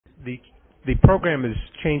The program has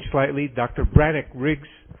changed slightly. Dr. Brannick Riggs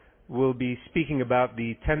will be speaking about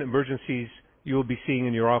the 10 emergencies you will be seeing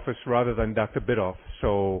in your office rather than Dr. Biddulph.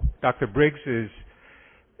 So Dr. Briggs is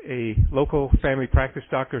a local family practice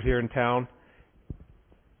doctor here in town.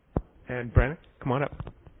 And Brannick, come on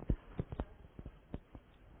up.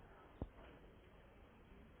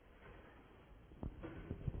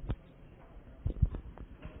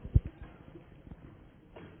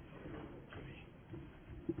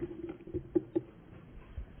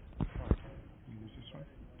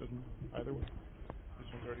 Either way. This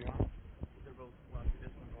one's already on.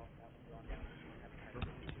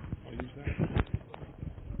 I'll use that.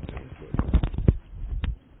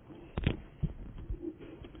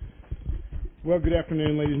 Well, good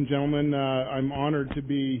afternoon, ladies and gentlemen. I'm honored to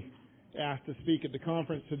be asked to speak at the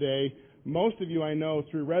conference today. Most of you I know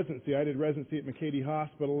through residency. I did residency at McCady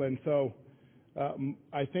Hospital, and so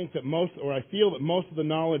I think that I feel that most of the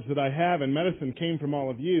knowledge that I have in medicine came from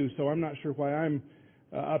all of you, so I'm not sure why I'm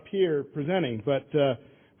up here presenting, but I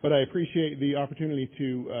appreciate the opportunity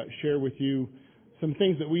to share with you some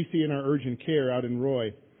things that we see in our urgent care out in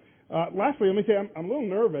Roy. Lastly, let me say I'm a little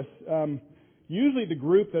nervous. Usually the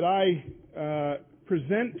group that I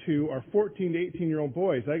present to are 14 to 18-year-old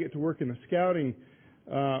boys. I get to work in the scouting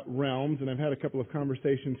realms, and I've had a couple of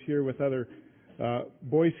conversations here with other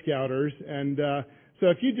Boy Scouters, and so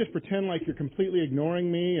if you just pretend like you're completely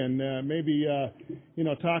ignoring me and maybe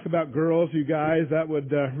talk about girls, you guys, that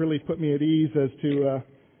would really put me at ease as to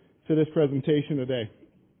this presentation today.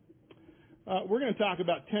 We're going to talk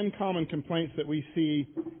about 10 common complaints that we see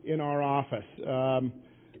in our office.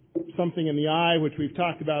 Something in the eye, which we've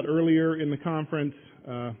talked about earlier in the conference,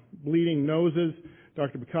 bleeding noses.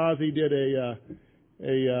 Dr. Bakazi did a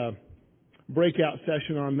breakout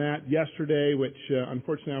session on that yesterday, which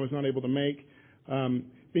unfortunately I was not able to make.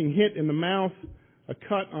 Being hit in the mouth, a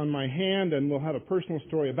cut on my hand, and we'll have a personal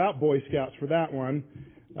story about Boy Scouts for that one.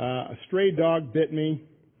 A stray dog bit me.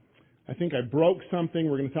 I think I broke something.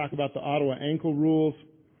 We're going to talk about the Ottawa ankle rules.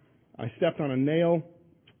 I stepped on a nail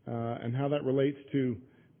and how that relates to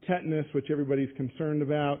tetanus, which everybody's concerned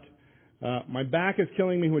about. My back is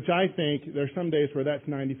killing me, which I think there's some days where that's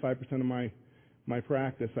 95% of my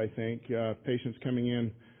practice, I think. Patients coming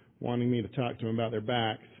in wanting me to talk to them about their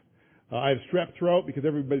backs. I have strep throat because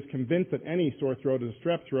everybody's convinced that any sore throat is a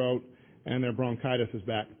strep throat, and their bronchitis is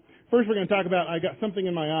back. First, we're going to talk about I got something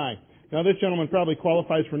in my eye. Now, this gentleman probably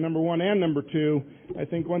qualifies for number 1 and number 2. I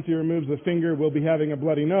think once he removes the finger, we'll be having a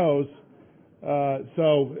bloody nose.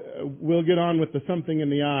 So we'll get on with the something in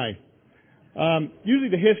the eye. Usually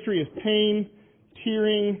the history is pain,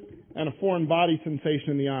 tearing, and a foreign body sensation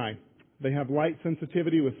in the eye. They have light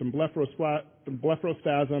sensitivity with some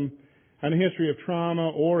blepharospasm, and a history of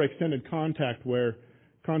trauma or extended contact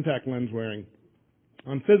lens wearing.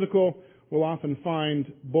 On physical, we'll often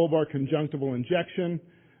find bulbar conjunctival injection.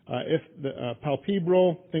 If the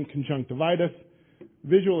palpebral, think conjunctivitis.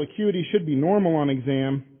 Visual acuity should be normal on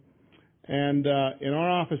exam. And in our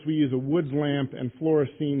office, we use a Woods lamp and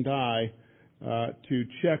fluorescein dye to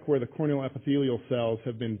check where the corneal epithelial cells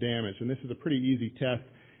have been damaged. And this is a pretty easy test.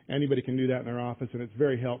 Anybody can do that in their office, and it's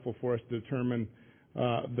very helpful for us to determine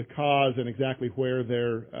the cause and exactly where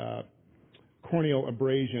their corneal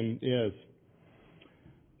abrasion is.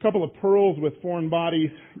 A couple of pearls with foreign bodies.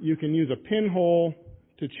 You can use a pinhole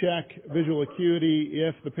to check visual acuity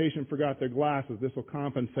if the patient forgot their glasses. This will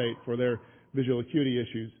compensate for their visual acuity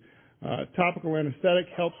issues. Topical anesthetic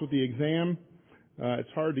helps with the exam. It's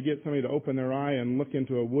hard to get somebody to open their eye and look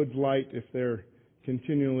into a Woods light if they're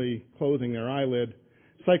continually closing their eyelid.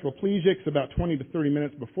 Cycloplegics about 20 to 30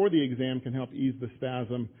 minutes before the exam can help ease the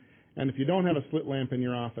spasm. And if you don't have a slit lamp in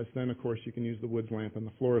your office, then of course you can use the Woods lamp and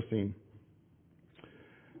the fluorescein.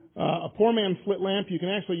 A poor man's slit lamp, you can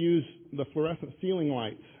actually use the fluorescent ceiling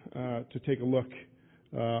lights to take a look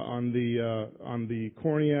on the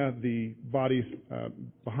cornea, the bodies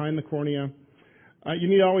behind the cornea. You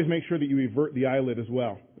need to always make sure that you revert the eyelid as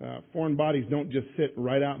well. Foreign bodies don't just sit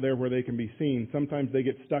right out there where they can be seen. Sometimes they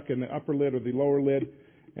get stuck in the upper lid or the lower lid,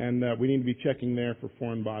 and we need to be checking there for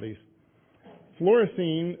foreign bodies.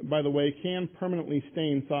 Fluorescein, by the way, can permanently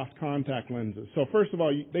stain soft contact lenses. So first of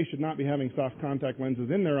all, they should not be having soft contact lenses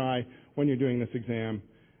in their eye when you're doing this exam.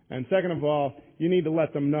 And second of all, you need to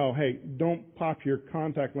let them know, hey, don't pop your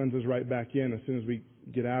contact lenses right back in as soon as we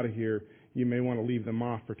get out of here. You may want to leave them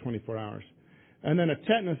off for 24 hours. And then a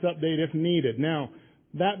tetanus update if needed. Now,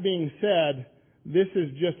 that being said, this is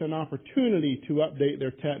just an opportunity to update their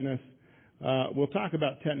tetanus. We'll talk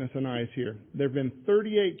about tetanus in eyes here. There have been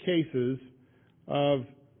 38 cases of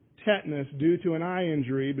tetanus due to an eye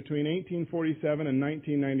injury between 1847 and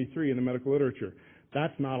 1993 in the medical literature.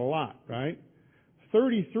 That's not a lot, right?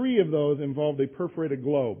 33 of those involved a perforated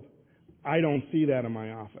globe. I don't see that in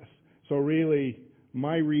my office. So really,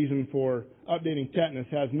 my reason for updating tetanus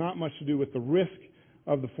has not much to do with the risk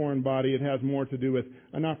of the foreign body. It has more to do with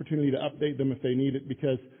an opportunity to update them if they need it,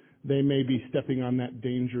 because they may be stepping on that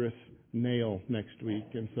dangerous nail next week,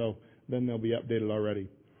 and so then they'll be updated already.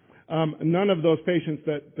 None of those patients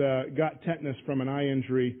that got tetanus from an eye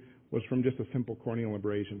injury was from just a simple corneal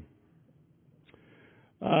abrasion.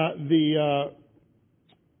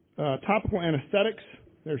 Topical anesthetics,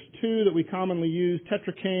 there's two that we commonly use,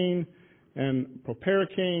 tetracaine and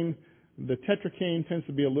proparacaine. The tetracaine tends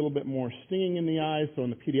to be a little bit more stinging in the eyes, so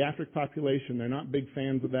in the pediatric population, they're not big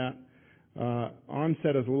fans of that.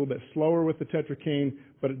 Onset is a little bit slower with the tetracaine,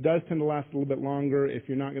 but it does tend to last a little bit longer if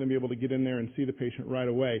you're not going to be able to get in there and see the patient right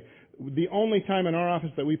away. The only time in our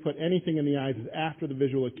office that we put anything in the eyes is after the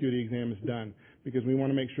visual acuity exam is done, because we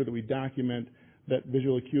want to make sure that we document that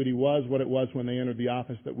visual acuity was what it was when they entered the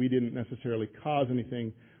office, that we didn't necessarily cause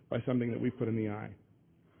anything by something that we put in the eye.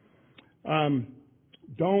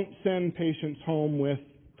 Don't send patients home with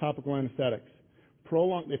topical anesthetics.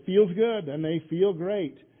 It feels good and they feel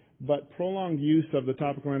great, but prolonged use of the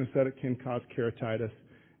topical anesthetic can cause keratitis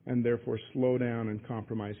and therefore slow down and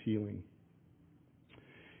compromise healing.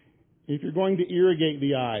 If you're going to irrigate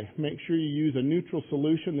the eye, make sure you use a neutral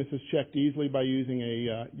solution. This is checked easily by using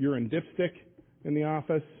a urine dipstick in the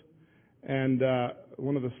office. And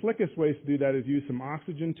one of the slickest ways to do that is use some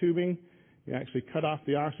oxygen tubing. You actually cut off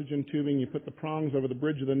the oxygen tubing, you put the prongs over the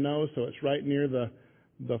bridge of the nose so it's right near the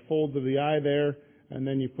folds of the eye there, and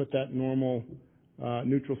then you put that normal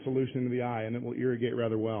neutral solution into the eye, and it will irrigate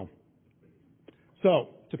rather well. So,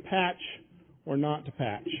 to patch or not to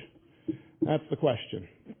patch? That's the question.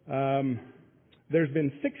 There's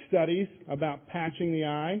been 6 studies about patching the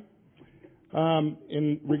eye.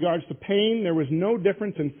 In regards to pain, there was no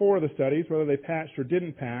difference in 4 of the studies, whether they patched or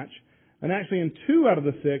didn't patch. And actually in 2 out of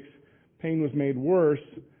the 6, pain was made worse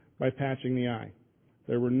by patching the eye.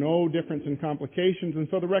 There were no difference in complications, and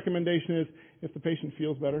so the recommendation is if the patient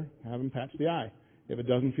feels better, have them patch the eye. If it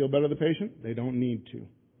doesn't feel better to the patient, they don't need to.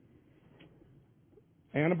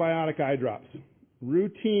 Antibiotic eye drops.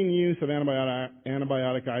 Routine use of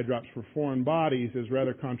antibiotic eye drops for foreign bodies is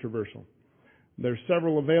rather controversial. There's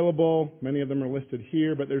several available, many of them are listed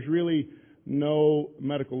here, but there's really no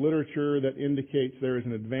medical literature that indicates there is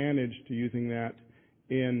an advantage to using that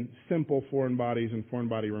in simple foreign bodies and foreign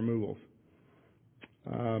body removals.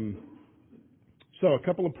 So a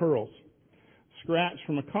couple of pearls. Scratch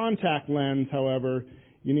from a contact lens, however,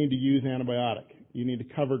 you need to use antibiotic. You need to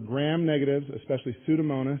cover gram negatives, especially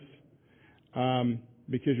Pseudomonas,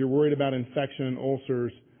 because you're worried about infection and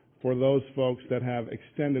ulcers for those folks that have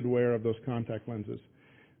extended wear of those contact lenses.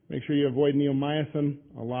 Make sure you avoid neomycin.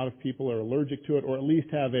 A lot of people are allergic to it, or at least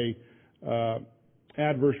have a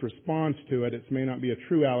adverse response to it. It may not be a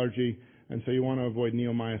true allergy, and so you want to avoid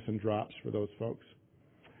neomycin drops for those folks.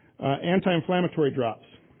 Anti-inflammatory drops.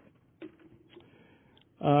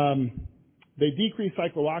 They decrease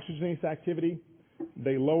cyclooxygenase activity.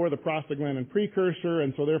 They lower the prostaglandin precursor,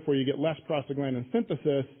 and so therefore you get less prostaglandin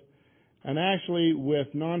synthesis. And actually,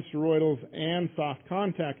 with nonsteroidals and soft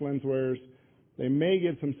contact lens wearers, they may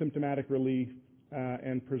give some symptomatic relief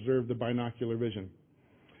and preserve the binocular vision.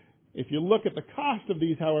 If you look at the cost of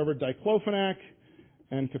these, however, diclofenac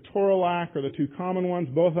and ketorolac are the 2 common ones.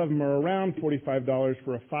 Both of them are around $45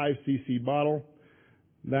 for a 5 cc bottle.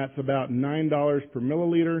 That's about $9 per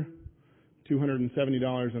milliliter,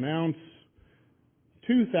 $270 an ounce,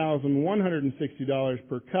 $2,160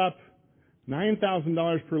 per cup,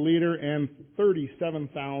 $9,000 per liter, and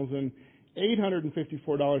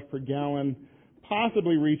 $37,854 per gallon,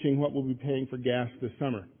 possibly reaching what we'll be paying for gas this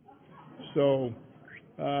summer. So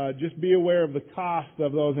just be aware of the cost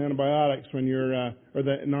of those antibiotics when you're, or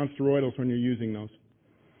the nonsteroidals when you're using those.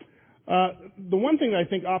 The one thing that I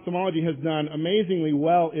think ophthalmology has done amazingly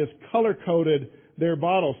well is color-coded their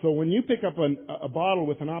bottles. So when you pick up a bottle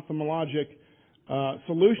with an ophthalmologic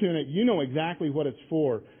solution in it, you know exactly what it's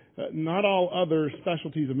for. Not all other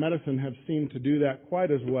specialties of medicine have seemed to do that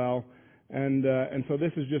quite as well, and so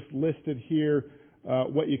this is just listed here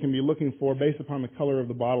what you can be looking for based upon the color of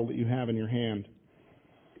the bottle that you have in your hand.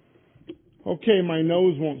 Okay, my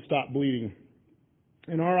nose won't stop bleeding.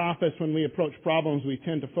 In our office, when we approach problems, we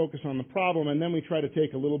tend to focus on the problem, and then we try to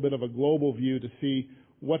take a little bit of a global view to see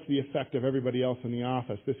what's the effect of everybody else in the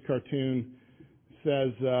office. This cartoon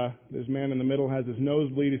says, this man in the middle has his nose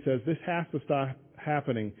bleed. He says, this has to stop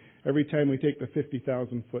happening every time we take the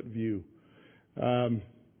 50,000-foot view.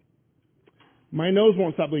 My nose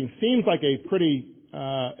won't stop bleeding. Seems like a pretty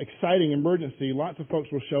exciting emergency. Lots of folks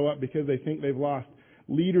will show up because they think they've lost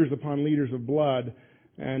liters upon liters of blood,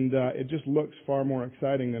 and it just looks far more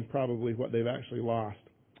exciting than probably what they've actually lost.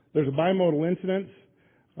 There's a bimodal incidence.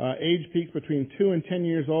 Age peaks between 2 and 10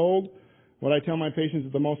 years old. What I tell my patients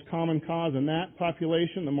is the most common cause in that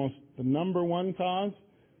population, the number one cause,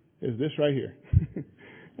 is this right here.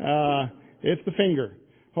 It's the finger.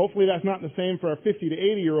 Hopefully that's not the same for our 50 to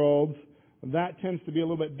 80-year-olds. That tends to be a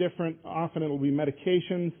little bit different. Often it will be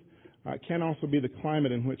medications. It can also be the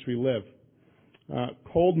climate in which we live.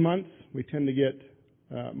 Cold months, we tend to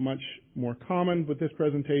get much more common with this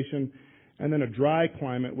presentation. And then a dry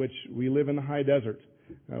climate, which we live in the high desert.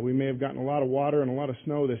 We may have gotten a lot of water and a lot of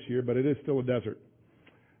snow this year, but it is still a desert.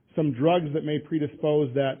 Some drugs that may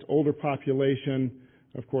predispose that older population,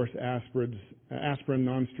 of course, aspirin,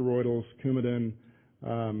 nonsteroidals, Coumadin,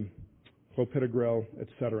 clopidogrel,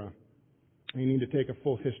 etc. You need to take a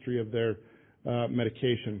full history of their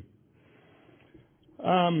medication.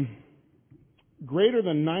 Greater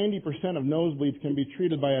than 90% of nosebleeds can be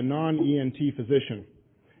treated by a non-ENT physician.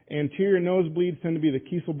 Anterior nosebleeds tend to be the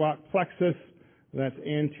Kieselbach plexus. That's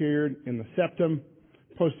anterior in the septum.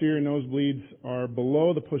 Posterior nosebleeds are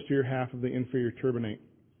below the posterior half of the inferior turbinate.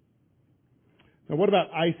 Now, what about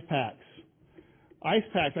ice packs? Ice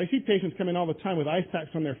packs. I see patients come in all the time with ice packs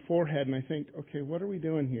on their forehead, and I think, okay, what are we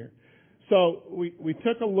doing here? So we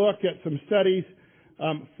took a look at some studies.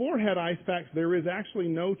 Forehead ice packs, there is actually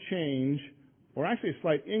no change, or actually a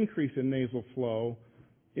slight increase in nasal flow.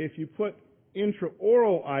 If you put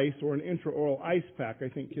intraoral ice or an intraoral ice pack, I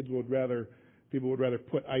think people would rather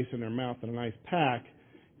put ice in their mouth than an ice pack.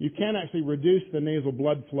 You can actually reduce the nasal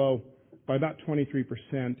blood flow by about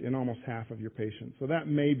 23% in almost half of your patients. So that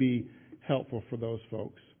may be helpful for those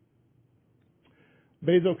folks.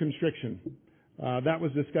 Vasoconstriction. That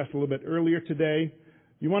was discussed a little bit earlier today.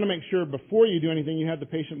 You want to make sure before you do anything you have the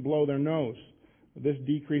patient blow their nose. This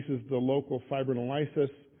decreases the local fibrinolysis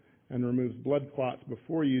and removes blood clots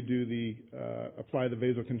before you do apply the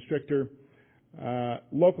vasoconstrictor.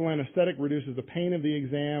 Local anesthetic reduces the pain of the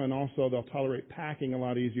exam, and also they'll tolerate packing a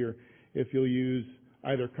lot easier if you'll use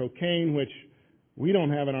either cocaine, which we don't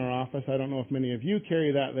have in our office. I don't know if many of you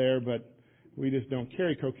carry that there, but we just don't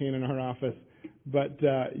carry cocaine in our office. But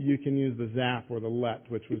you can use the ZAP or the LET,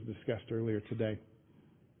 which was discussed earlier today.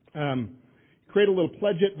 Create a little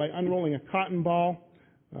pledget by unrolling a cotton ball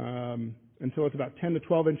until it's about 10 to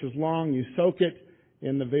 12 inches long. You soak it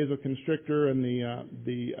in the vasoconstrictor and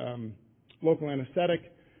the local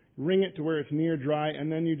anesthetic, wring it to where it's near dry,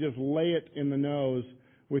 and then you just lay it in the nose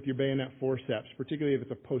with your bayonet forceps. Particularly if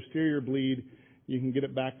it's a posterior bleed, you can get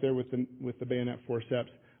it back there with the bayonet forceps,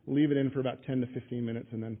 leave it in for about 10 to 15 minutes,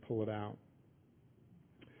 and then pull it out.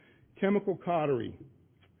 Chemical cautery.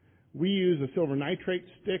 We use a silver nitrate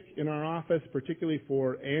stick in our office, particularly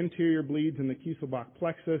for anterior bleeds in the Kieselbach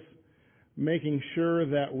plexus, making sure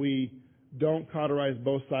that we don't cauterize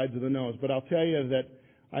both sides of the nose. But I'll tell you that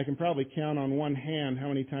I can probably count on one hand how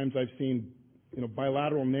many times I've seen,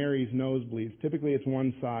 bilateral nares nosebleeds. Typically it's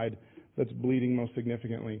one side that's bleeding most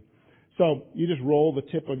significantly. So you just roll the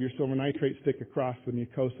tip of your silver nitrate stick across the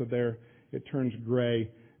mucosa there. It turns gray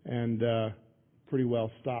and pretty well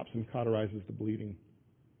stops and cauterizes the bleeding.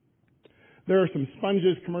 There are some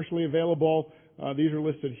sponges commercially available. These are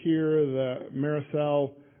listed here. The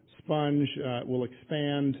Maricel sponge will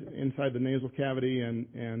expand inside the nasal cavity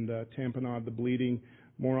and tamponade the bleeding,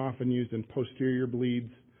 more often used in posterior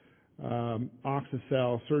bleeds.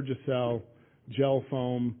 Oxycel, Surgicel, gel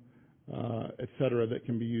foam, etc., that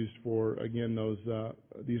can be used for, again,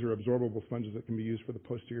 these are absorbable sponges that can be used for the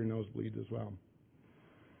posterior nosebleeds as well.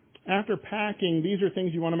 After packing, these are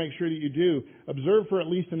things you want to make sure that you do. Observe for at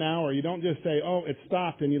least an hour. You don't just say, oh, it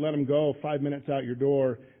stopped, and you let them go 5 minutes out your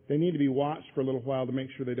door. They need to be watched for a little while to make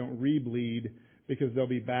sure they don't rebleed, because they'll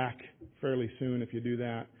be back fairly soon if you do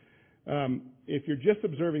that. If you're just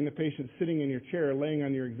observing the patient sitting in your chair, laying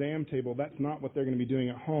on your exam table, that's not what they're going to be doing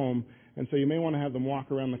at home. And so you may want to have them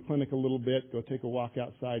walk around the clinic a little bit, go take a walk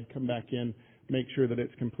outside, come back in, make sure that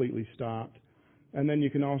it's completely stopped. And then you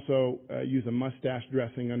can also use a mustache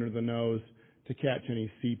dressing under the nose to catch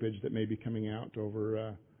any seepage that may be coming out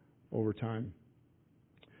over time.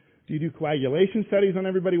 Do you do coagulation studies on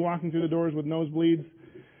everybody walking through the doors with nosebleeds?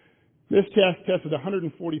 This test tested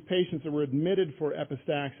 140 patients that were admitted for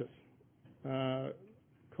epistaxis.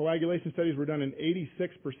 Coagulation studies were done in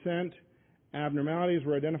 86%. Abnormalities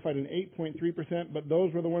were identified in 8.3%, but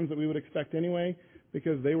those were the ones that we would expect anyway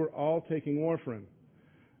because they were all taking warfarin.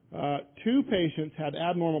 2 patients had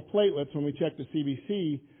abnormal platelets when we checked the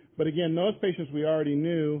CBC, but again, those patients we already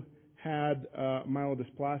knew had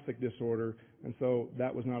myelodysplastic disorder, and so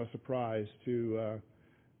that was not a surprise to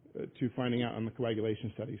finding out on the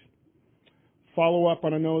coagulation studies. Follow up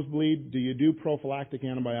on a nosebleed, do you do prophylactic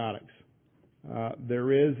antibiotics?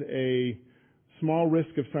 There is a small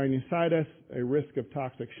risk of sinusitis, a risk of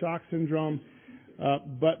toxic shock syndrome,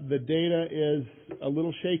 but the data is a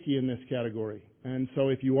little shaky in this category. And so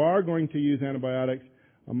if you are going to use antibiotics,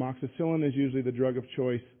 amoxicillin is usually the drug of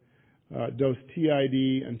choice. Dose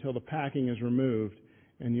TID until the packing is removed.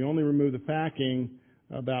 And you only remove the packing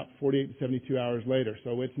about 48 to 72 hours later.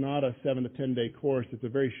 So it's not a 7 to 10 day course. It's a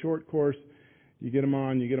very short course. You get them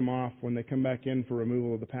on, you get them off. When they come back in for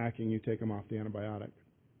removal of the packing, you take them off the antibiotic.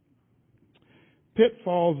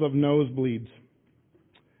 Pitfalls of nosebleeds.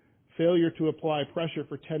 Failure to apply pressure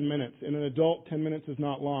for 10 minutes. In an adult, 10 minutes is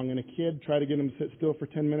not long. In a kid, try to get them to sit still for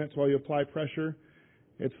 10 minutes while you apply pressure.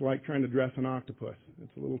 It's like trying to dress an octopus.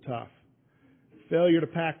 It's a little tough. Failure to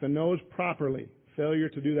pack the nose properly. Failure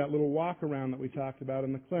to do that little walk around that we talked about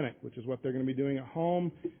in the clinic, which is what they're going to be doing at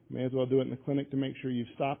home. May as well do it in the clinic to make sure you've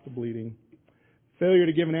stopped the bleeding. Failure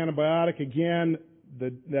to give an antibiotic, again,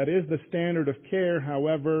 that is the standard of care.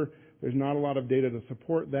 However, there's not a lot of data to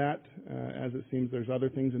support that, as it seems there's other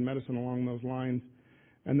things in medicine along those lines.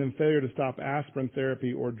 And then failure to stop aspirin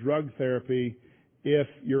therapy or drug therapy if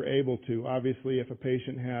you're able to. Obviously, if a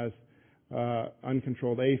patient has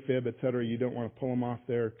uncontrolled AFib, et cetera, you don't want to pull them off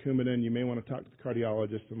their Coumadin. You may want to talk to the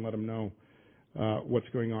cardiologist and let them know what's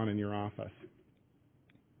going on in your office.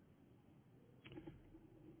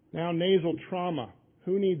 Now, nasal trauma.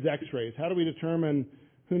 Who needs x-rays? How do we determine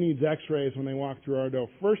who needs x-rays when they walk through our door?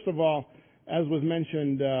 First of all, as was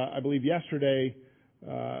mentioned, I believe yesterday,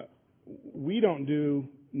 we don't do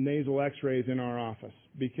nasal x-rays in our office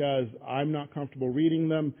because I'm not comfortable reading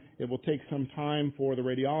them. It will take some time for the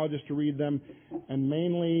radiologist to read them, and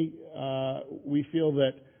mainly we feel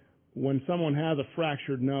that when someone has a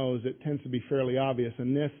fractured nose, it tends to be fairly obvious,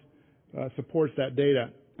 and this supports that data.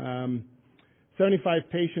 75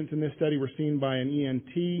 patients in this study were seen by an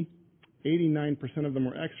ENT. 89% of them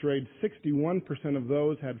were x-rayed. 61% of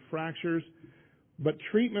those had fractures, but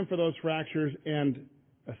treatment for those fractures and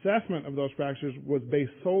assessment of those fractures was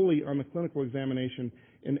based solely on the clinical examination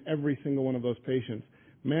in every single one of those patients.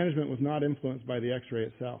 Management was not influenced by the x-ray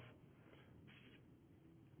itself.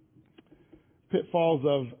 Pitfalls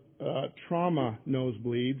of trauma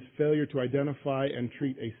nosebleeds: failure to identify and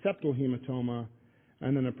treat a septal hematoma,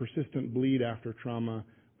 and then a persistent bleed after trauma,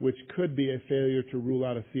 which could be a failure to rule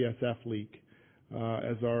out a CSF leak.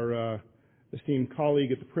 As our esteemed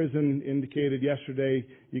colleague at the prison indicated yesterday,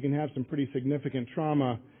 you can have some pretty significant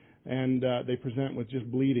trauma and they present with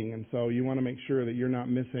just bleeding, and so you want to make sure that you're not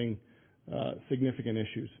missing significant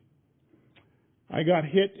issues. I got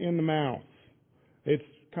hit in the mouth. It's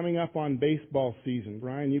coming up on baseball season.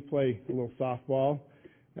 Brian, you play a little softball.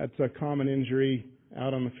 That's a common injury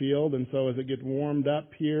out on the field, and so as it gets warmed up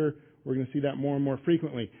here, we're going to see that more and more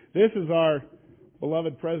frequently. This is our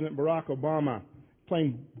beloved President Barack Obama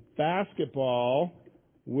playing basketball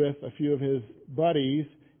with a few of his buddies.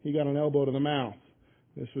 He got an elbow to the mouth.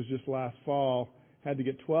 This was just last fall. Had to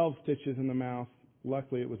get 12 stitches in the mouth.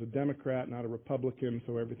 Luckily, it was a Democrat, not a Republican,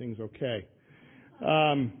 so everything's okay.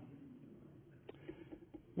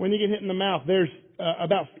 When you get hit in the mouth, there's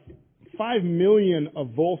about 5 million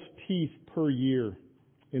avulsed teeth per year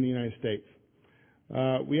in the United States.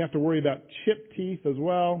 We have to worry about chipped teeth as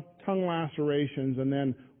well, tongue lacerations, and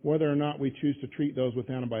then whether or not we choose to treat those with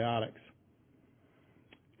antibiotics.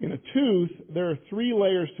 In a tooth, there are 3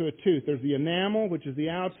 layers to a tooth. There's the enamel, which is the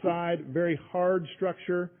outside, very hard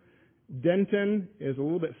structure. Dentin is a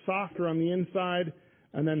little bit softer on the inside,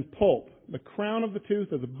 and then pulp. The crown of the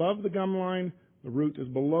tooth is above the gum line, the root is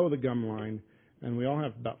below the gum line, and we all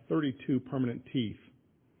have about 32 permanent teeth.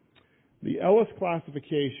 The Ellis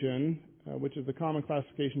classification, which is the common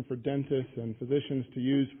classification for dentists and physicians to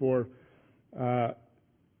use for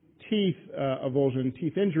teeth avulsion,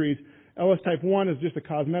 teeth injuries. Ellis type 1 is just a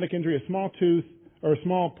cosmetic injury. A small tooth or a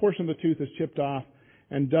small portion of the tooth is chipped off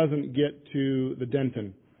and doesn't get to the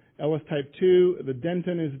dentin. Ellis type 2, the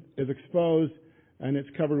dentin is exposed and it's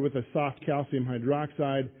covered with a soft calcium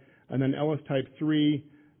hydroxide. And then Ellis type 3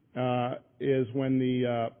 is when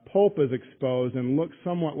the pulp is exposed and looks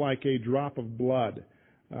somewhat like a drop of blood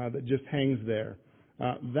that just hangs there.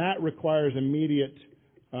 That requires immediate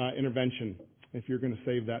intervention if you're going to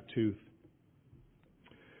save that tooth.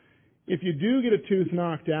 If you do get a tooth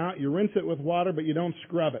knocked out, you rinse it with water, but you don't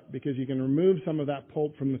scrub it because you can remove some of that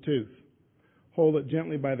pulp from the tooth. Hold it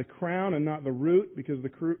gently by the crown and not the root because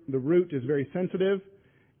the root is very sensitive.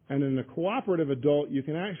 And in a cooperative adult, you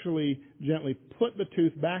can actually gently put the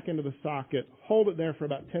tooth back into the socket, hold it there for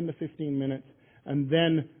about 10 to 15 minutes, and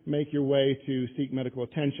then make your way to seek medical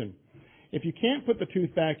attention. If you can't put the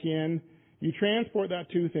tooth back in, you transport that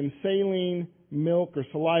tooth in saline milk or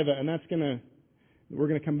saliva, and we're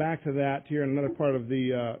going to come back to that here in another part of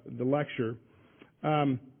the lecture.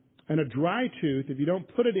 And a dry tooth, if you don't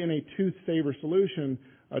put it in a tooth saver solution,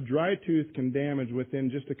 a dry tooth can damage within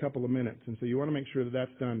just a couple of minutes. And so you want to make sure that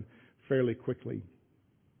that's done fairly quickly.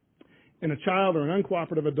 In a child or an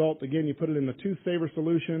uncooperative adult, again, you put it in the tooth saver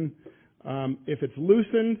solution. If it's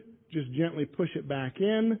loosened, just gently push it back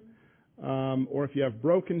in. Or if you have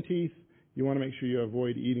broken teeth, you want to make sure you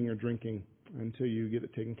avoid eating or drinking until you get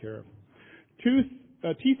it taken care of.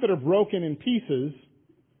 Teeth that are broken in pieces,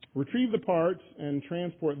 retrieve the parts and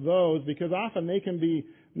transport those, because often they can be,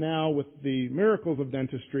 now with the miracles of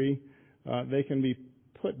dentistry, they can be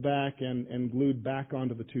put back and glued back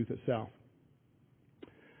onto the tooth itself.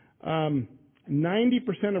 90%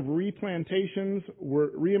 of reimplantations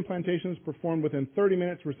performed within 30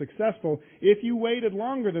 minutes were successful. If you waited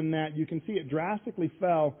longer than that, you can see it drastically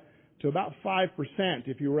fell to about 5%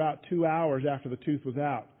 if you were out 2 hours after the tooth was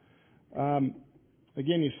out.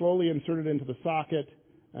 Again, you slowly insert it into the socket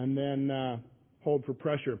and then hold for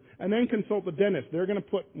pressure. And then consult the dentist. They're going to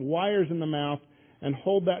put wires in the mouth and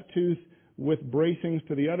hold that tooth with bracings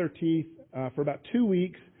to the other teeth for about 2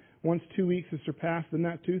 weeks. Once 2 weeks is surpassed, then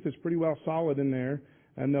that tooth is pretty well solid in there,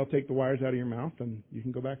 and they'll take the wires out of your mouth, and you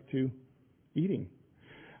can go back to eating.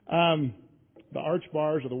 The arch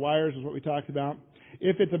bars or the wires is what we talked about.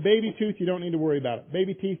 If it's a baby tooth, you don't need to worry about it.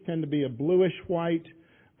 Baby teeth tend to be a bluish white.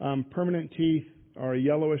 Permanent teeth are a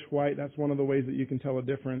yellowish white. That's one of the ways that you can tell a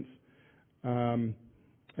difference. No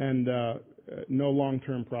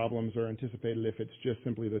long-term problems are anticipated if it's just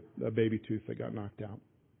simply a baby tooth that got knocked out.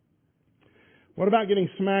 What about getting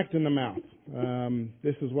smacked in the mouth?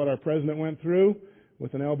 This is what our president went through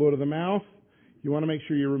with an elbow to the mouth. You want to make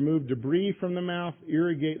sure you remove debris from the mouth,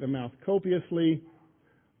 irrigate the mouth copiously.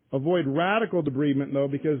 Avoid radical debridement, though,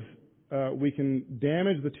 because we can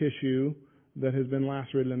damage the tissue that has been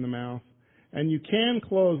lacerated in the mouth. And you can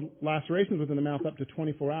close lacerations within the mouth up to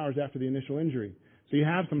 24 hours after the initial injury. So you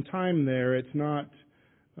have some time there. It's not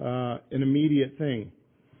an immediate thing.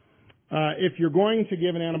 If you're going to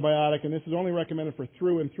give an antibiotic, and this is only recommended for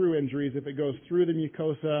through and through injuries, if it goes through the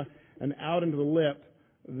mucosa and out into the lip,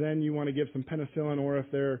 then you want to give some penicillin, or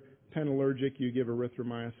if they're pen allergic, you give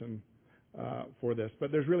erythromycin for this.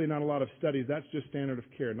 But there's really not a lot of studies. That's just standard of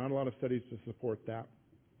care. Not a lot of studies to support that.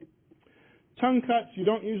 Tongue cuts, you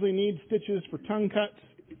don't usually need stitches for tongue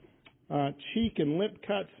cuts. Cheek and lip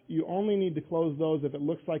cuts, you only need to close those if it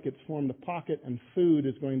looks like it's formed a pocket and food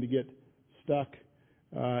is going to get stuck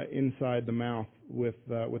inside the mouth with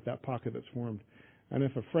that pocket that's formed. And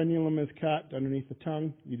if a frenulum is cut underneath the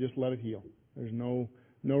tongue, you just let it heal. There's no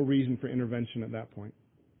reason for intervention at that point.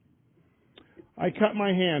 I cut my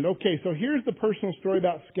hand. Okay, so here's the personal story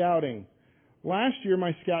about scouting. Last year,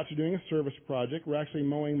 my scouts were doing a service project. We're actually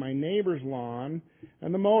mowing my neighbor's lawn,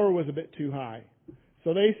 and the mower was a bit too high.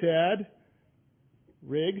 So they said,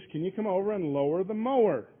 Riggs, can you come over and lower the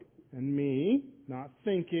mower? And me, not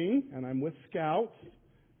thinking, and I'm with scouts,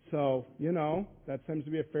 so, that seems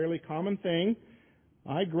to be a fairly common thing.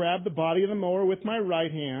 I grab the body of the mower with my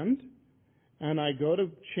right hand, and I go to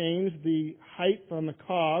change the height on the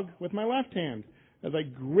cog with my left hand. As I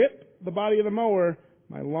grip the body of the mower,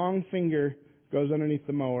 my long finger goes underneath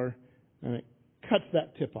the mower, and it cuts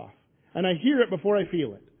that tip off. And I hear it before I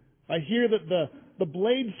feel it. I hear that the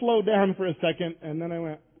blade slowed down for a second, and then I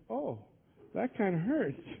went, oh, that kind of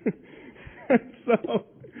hurts. So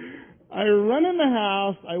I run in the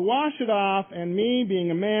house, I wash it off, and me,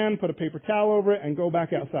 being a man, put a paper towel over it and go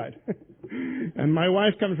back outside. And my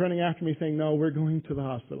wife comes running after me saying, no, we're going to the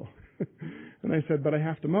hospital. And I said, but I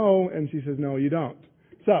have to mow. And she says, no, you don't.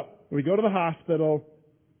 So we go to the hospital.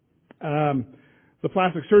 The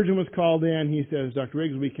plastic surgeon was called in. He says, Dr.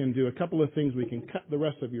 Riggs, we can do a couple of things. We can cut the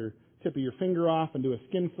rest of your tip of your finger off and do a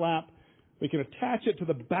skin flap. We can attach it to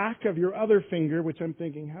the back of your other finger, which I'm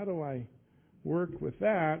thinking, how do I work with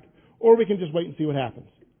that? Or we can just wait and see what happens.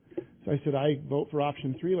 So I said, I vote for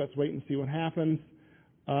option 3. Let's wait and see what happens.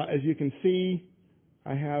 As you can see,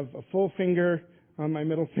 I have a full finger on my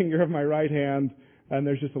middle finger of my right hand, and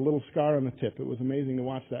there's just a little scar on the tip. It was amazing to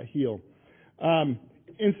watch that heal.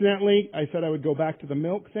 Incidentally, I said I would go back to the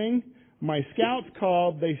milk thing. My scouts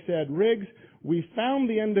called. They said, Riggs, we found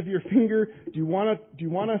the end of your finger. Do you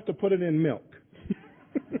want us to put it in milk?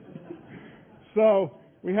 So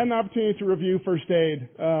we had an opportunity to review first aid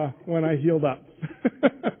when I healed up.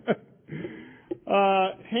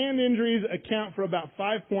 Hand injuries account for about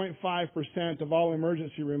 5.5% of all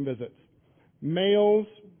emergency room visits. Males,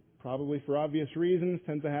 probably for obvious reasons,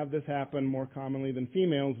 tend to have this happen more commonly than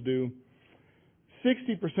females do.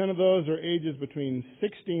 60% of those are ages between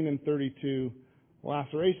 16 and 32.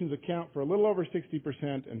 Lacerations account for a little over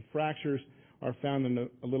 60%, and fractures are found in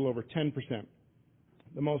a little over 10%.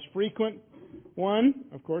 The most frequent one,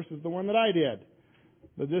 of course, is the one that I did.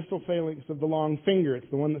 The distal phalanx of the long finger. It's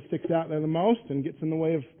the one that sticks out there the most and gets in the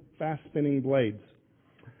way of fast-spinning blades.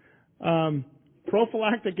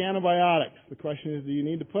 Prophylactic antibiotics. The question is, do you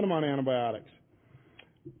need to put them on antibiotics?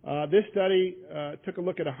 This study took a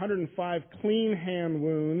look at 105 clean hand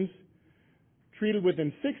wounds treated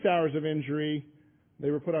within 6 hours of injury.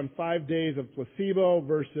 They were put on 5 days of placebo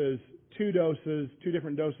versus two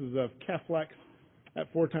different doses of Keflex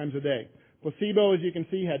at 4 times a day. Placebo, as you can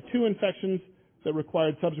see, had 2 infections that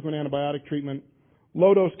required subsequent antibiotic treatment.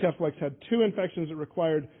 Low-dose Keflex had 2 infections that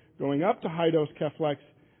required going up to high-dose Keflex,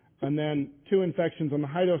 and then 2 infections on the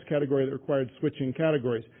high-dose category that required switching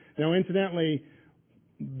categories. Now, incidentally,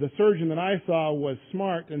 the surgeon that I saw was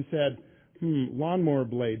smart and said, lawnmower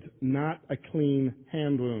blades, not a clean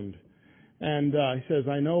hand wound. And he says,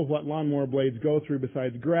 I know what lawnmower blades go through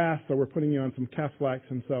besides grass, so we're putting you on some Keflex,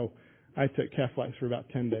 and so I took Keflex for about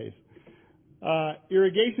 10 days.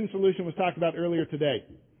 Irrigation solution was talked about earlier today.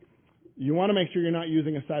 You want to make sure you're not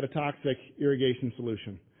using a cytotoxic irrigation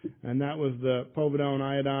solution, and that was the povidone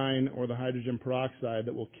iodine or the hydrogen peroxide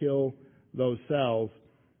that will kill those cells.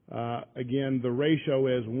 Again, the ratio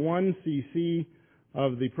is 1 cc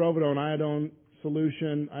of the povidone iodine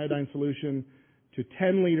solution to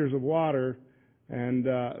 10 liters of water, and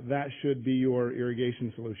that should be your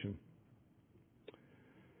irrigation solution.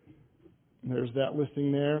 There's that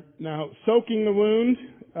listing there. Now, soaking the wound.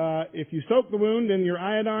 If you soak the wound in your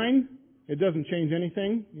iodine, it doesn't change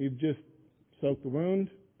anything. You've just soaked the wound.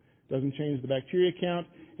 It doesn't change the bacteria count.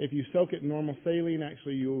 If you soak it in normal saline,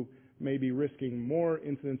 actually you may be risking more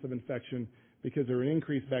incidence of infection because there's an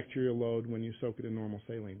increased bacterial load when you soak it in normal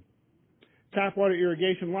saline. Tap water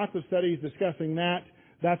irrigation, lots of studies discussing that.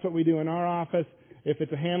 That's what we do in our office. If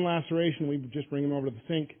it's a hand laceration, we just bring them over to the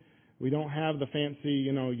sink. We don't have the fancy,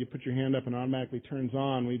 you put your hand up and it automatically turns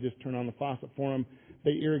on. We just turn on the faucet for them.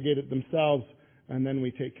 They irrigate it themselves, and then we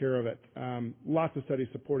take care of it. Lots of studies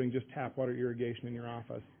supporting just tap water irrigation in your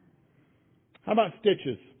office. How about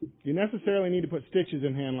stitches? You necessarily need to put stitches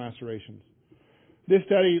in hand lacerations. This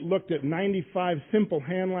study looked at 95 simple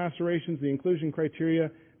hand lacerations. The inclusion criteria,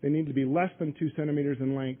 they need to be less than 2 centimeters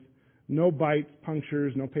in length, no bites,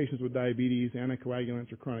 punctures, no patients with diabetes,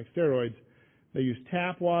 anticoagulants, or chronic steroids. They used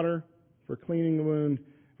tap water for cleaning the wound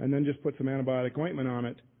and then just put some antibiotic ointment on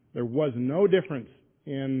it. There was no difference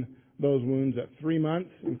in those wounds at 3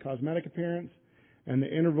 months in cosmetic appearance and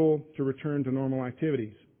the interval to return to normal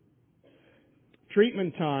activities.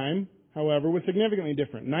 Treatment time, however, was significantly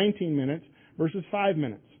different, 19 minutes versus 5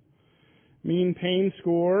 minutes. Mean pain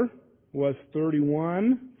score was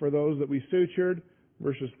 31 for those that we sutured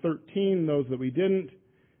versus 13 those that we didn't.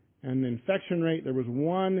 And the infection rate, there was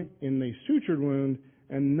 1 in the sutured wound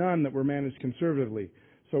and none that were managed conservatively.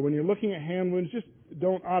 So when you're looking at hand wounds, just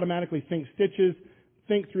don't automatically think stitches.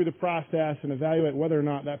 Think through the process and evaluate whether or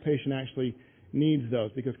not that patient actually needs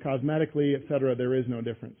those, because cosmetically, et cetera, there is no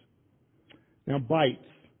difference. Now, bites.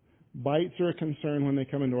 Bites are a concern when they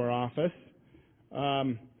come into our office.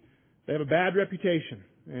 They have a bad reputation,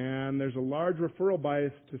 and there's a large referral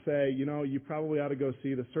bias to say, you probably ought to go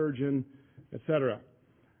see the surgeon, et cetera.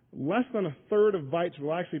 Less than a third of bites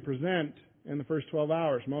will actually present in the first 12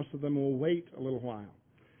 hours. Most of them will wait a little while.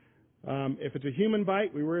 If it's a human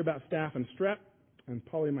bite, we worry about staph and strep and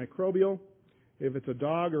polymicrobial. If it's a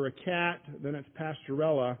dog or a cat, then it's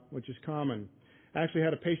Pasteurella, which is common. I actually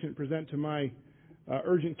had a patient present to my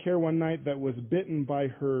urgent care one night that was bitten by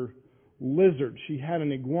her lizard. She had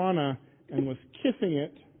an iguana and was kissing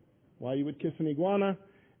it while you would kiss an iguana,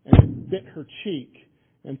 and it bit her cheek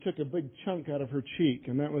and took a big chunk out of her cheek.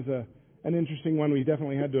 And that was an interesting one. We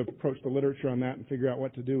definitely had to approach the literature on that and figure out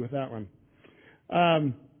what to do with that one.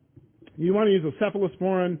 You want to use a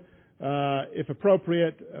cephalosporin if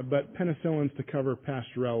appropriate, but penicillins to cover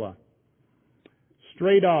Pasteurella.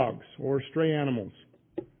 Stray dogs or stray animals.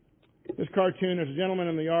 This cartoon, there's a gentleman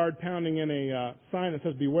in the yard pounding in a sign that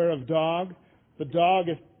says, "Beware of dog." The dog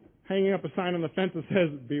is hanging up a sign on the fence that says,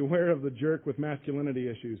 "Beware of the jerk with masculinity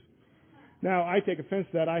issues." Now, I take offense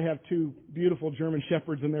to that. I have 2 beautiful German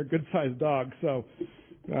Shepherds, and they're good-sized dogs, so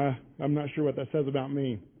I'm not sure what that says about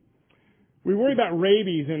me. We worry about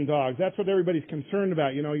rabies in dogs. That's what everybody's concerned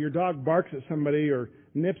about. Your dog barks at somebody or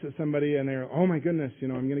nips at somebody, and they're, oh, my goodness, I'm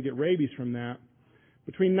going to get rabies from that.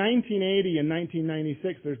 Between 1980 and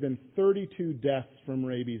 1996, there's been 32 deaths from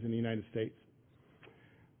rabies in the United States.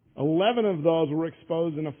 11 of those were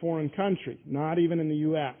exposed in a foreign country, not even in the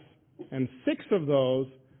U.S., and 6 of those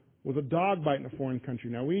was a dog bite in a foreign country.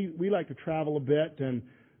 Now, we like to travel a bit, and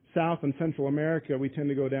South and Central America, we tend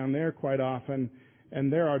to go down there quite often,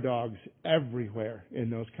 and there are dogs everywhere in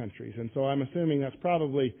those countries. And so I'm assuming that's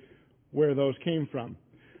probably where those came from.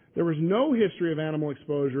 There was no history of animal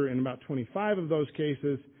exposure in about 25 of those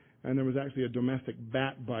cases, and there was actually a domestic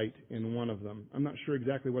bat bite in one of them. I'm not sure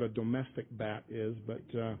exactly what a domestic bat is, but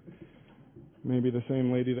maybe the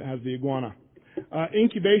same lady that has the iguana.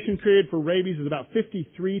 Incubation period for rabies is about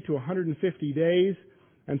 53 to 150 days,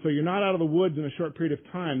 and so you're not out of the woods in a short period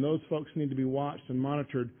of time. Those folks need to be watched and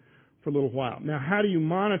monitored for a little while. Now, how do you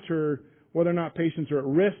monitor whether or not patients are at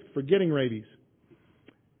risk for getting rabies?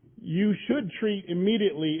 You should treat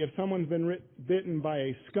immediately if someone's been bitten by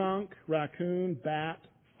a skunk, raccoon, bat,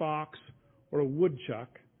 fox, or a woodchuck.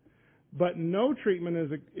 But no treatment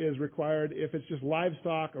is required if it's just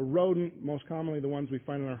livestock, a rodent, most commonly the ones we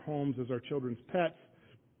find in our homes as our children's pets,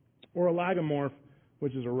 or a lagomorph,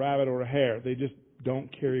 which is a rabbit or a hare. They just don't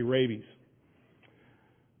carry rabies.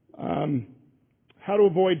 How to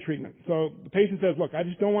avoid treatment. So the patient says, look, I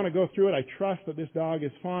just don't want to go through it. I trust that this dog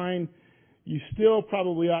is fine. You still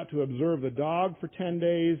probably ought to observe the dog for 10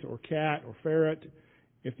 days, or cat, or ferret.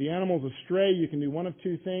 If the animal's a stray, you can do one of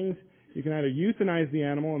two things. You can either euthanize the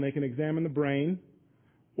animal and they can examine the brain,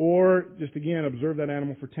 or just again observe that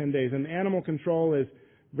animal for 10 days. And animal control is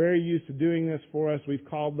very used to doing this for us. We've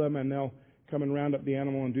called them and they'll come and round up the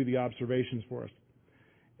animal and do the observations for us.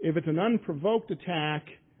 If it's an unprovoked attack,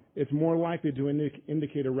 it's more likely to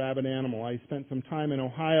indicate a rabid animal. I spent some time in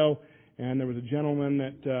Ohio, and there was a gentleman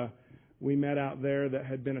that we met out there that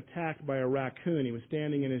had been attacked by a raccoon. He was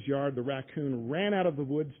standing in his yard. The raccoon ran out of the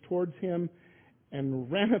woods towards him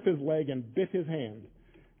and ran up his leg and bit his hand.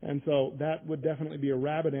 And so that would definitely be a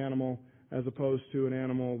rabid animal as opposed to an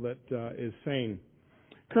animal that is sane.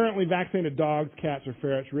 Currently vaccinated dogs, cats, or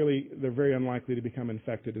ferrets, really, they're very unlikely to become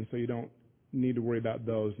infected, and so you don't need to worry about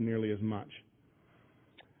those nearly as much.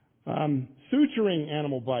 Suturing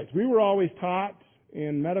animal bites. We were always taught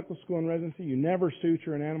in medical school and residency, you never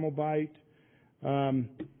suture an animal bite.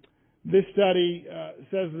 This study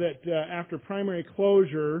says that after primary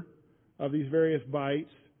closure of these various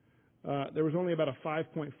bites, there was only about a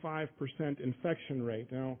 5.5% infection rate.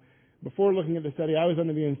 Now, before looking at the study, I was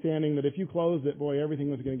under the understanding that if you closed it, boy, everything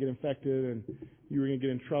was going to get infected and you were going to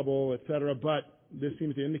get in trouble, et cetera. But this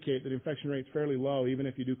seems to indicate that infection rate's fairly low, even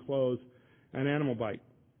if you do close an animal bite.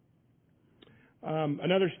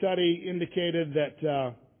 Another study indicated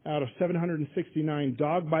that out of 769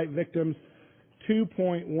 dog bite victims,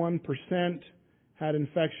 2.1% had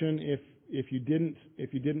infection if you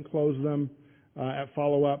didn't close them at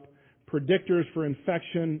follow-up. Predictors for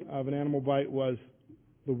infection of an animal bite was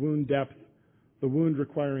the wound depth, the wound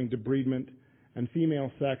requiring debridement, and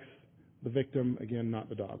female sex, the victim, again, not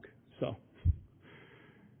the dog. So,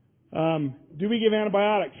 do we give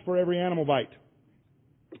antibiotics for every animal bite?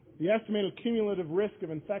 The estimated cumulative risk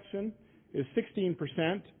of infection is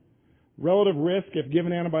 16%. Relative risk, if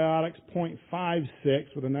given antibiotics,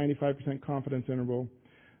 0.56 with a 95% confidence interval.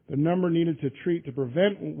 The number needed to treat to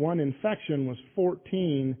prevent one infection was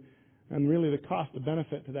 14, and really the cost of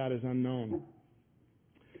benefit to that is unknown.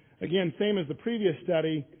 Again, same as the previous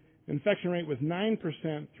study, infection rate was 9%,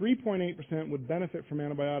 3.8% would benefit from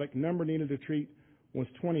antibiotic. Number needed to treat was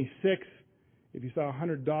 26. If you saw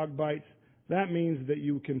 100 dog bites, that means that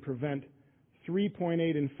you can prevent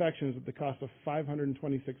 3.8 infections at the cost of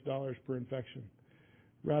 $526 per infection.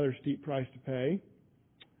 Rather steep price to pay.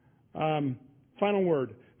 Final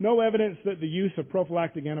word. No evidence that the use of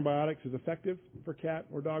prophylactic antibiotics is effective for cat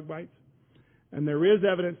or dog bites. And there is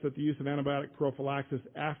evidence that the use of antibiotic prophylaxis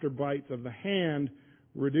after bites of the hand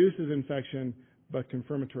reduces infection, but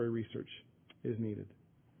confirmatory research is needed.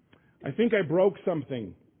 I think I broke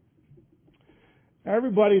something.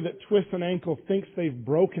 Everybody that twists an ankle thinks they've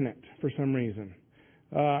broken it for some reason.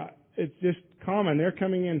 It's just common. They're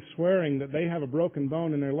coming in swearing that they have a broken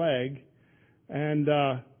bone in their leg. And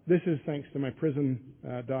this is thanks to my prison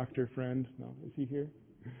doctor friend. No, is he here?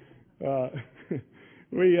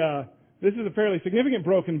 This is a fairly significant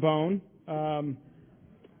broken bone.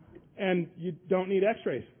 And you don't need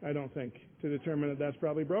x-rays, I don't think, to determine that that's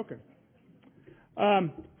probably broken.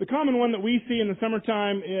 The common one that we see in the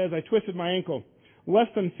summertime is I twisted my ankle. Less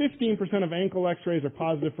than 15% of ankle x-rays are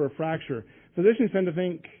positive for a fracture. Physicians tend to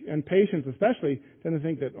think, and patients especially, tend to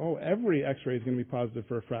think that, every x-ray is going to be positive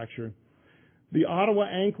for a fracture. The Ottawa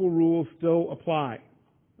ankle rules still apply.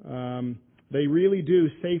 They really do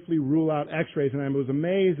safely rule out x-rays, and I was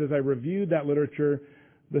amazed as I reviewed that literature,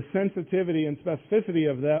 the sensitivity and specificity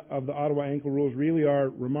of the Ottawa ankle rules really are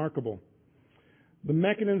remarkable. The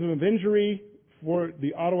mechanism of injury for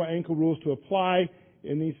the Ottawa ankle rules to apply,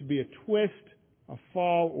 it needs to be a twist, a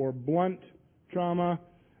fall, or blunt trauma.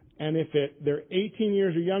 And if they're 18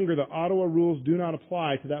 years or younger, the Ottawa rules do not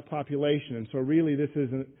apply to that population. And so really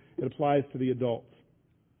it applies to the adults.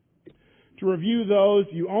 To review those,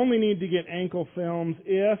 you only need to get ankle films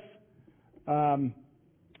if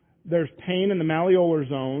there's pain in the malleolar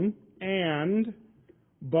zone and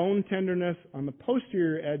bone tenderness on the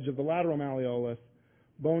posterior edge of the lateral malleolus,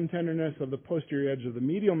 bone tenderness of the posterior edge of the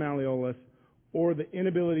medial malleolus, or the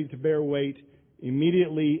inability to bear weight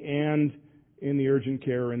immediately and in the urgent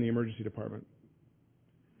care or in the emergency department.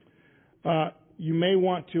 You may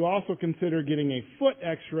want to also consider getting a foot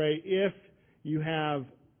x-ray if you have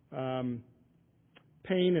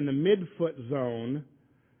pain in the midfoot zone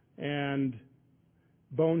and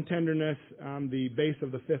bone tenderness on the base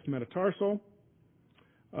of the fifth metatarsal,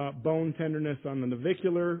 bone tenderness on the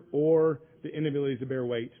navicular, or the inability to bear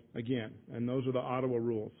weight again. And those are the Ottawa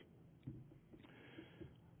rules.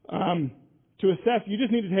 To assess, you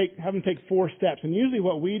just need to have them take 4 steps. And usually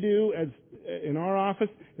what we do in our office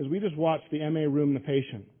is we just watch the MA room the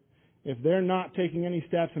patient. If they're not taking any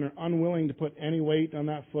steps and are unwilling to put any weight on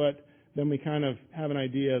that foot, then we kind of have an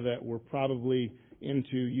idea that we're probably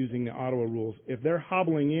into using the Ottawa rules. If they're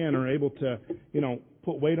hobbling in or able to,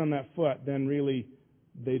 put weight on that foot, then really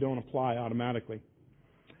they don't apply automatically.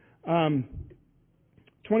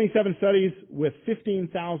 27 studies with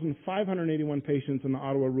 15,581 patients in the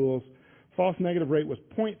Ottawa rules. False negative rate was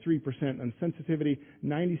 0.3% and sensitivity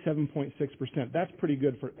 97.6%. That's pretty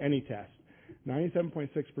good for any test.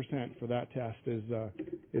 97.6% for that test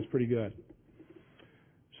is pretty good.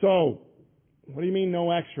 So, what do you mean no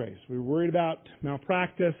x-rays? We're worried about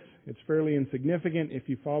malpractice. It's fairly insignificant if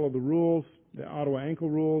you follow the rules, the Ottawa ankle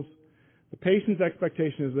rules. The patient's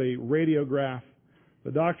expectation is a radiograph.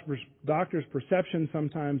 The doctor's perception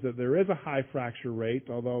sometimes that there is a high fracture rate,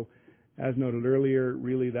 although, as noted earlier,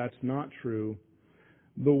 really that's not true.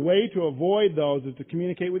 The way to avoid those is to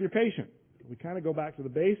communicate with your patient. We kind of go back to the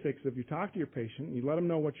basics. If you talk to your patient, you let them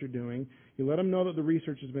know what you're doing, you let them know that the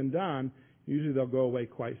research has been done, usually they'll go away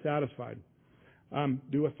quite satisfied.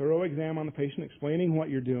 Do a thorough exam on the patient, explaining what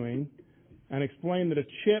you're doing, and explain that a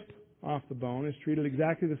chip off the bone is treated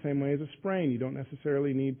exactly the same way as a sprain. You don't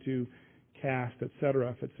necessarily need to cast, etc.,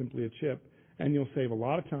 if it's simply a chip, and you'll save a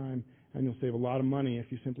lot of time and you'll save a lot of money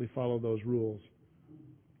if you simply follow those rules.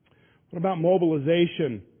 What about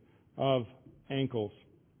mobilization of ankles?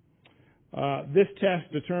 This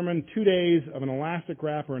test determined 2 days of an elastic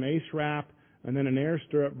wrap or an ACE wrap and then an air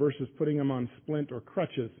stirrup versus putting them on splint or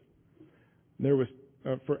crutches. There was,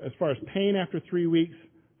 as far as pain after 3 weeks,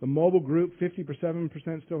 the mobile group,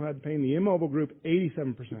 57% still had pain. The immobile group,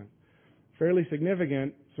 87%. Fairly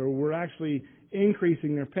significant, so we're actually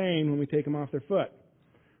increasing their pain when we take them off their foot.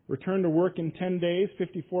 Return to work in 10 days,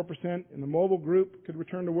 54% in the mobile group could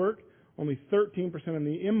return to work, only 13% in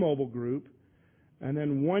the immobile group, and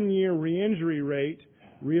then 1 year re-injury rate,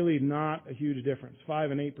 really not a huge difference,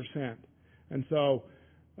 5 and 8%. And so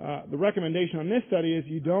the recommendation on this study is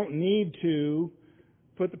you don't need to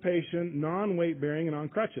put the patient non-weight bearing and on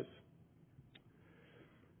crutches.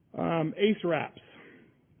 ACE wraps.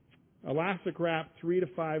 Elastic wrap 3 to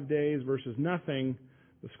 5 days versus nothing.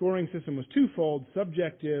 The scoring system was twofold,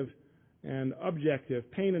 subjective and objective.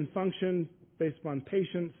 Pain and function based upon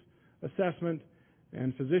patient's assessment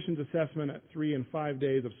and physician's assessment at 3 and 5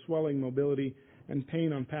 days of swelling, mobility, and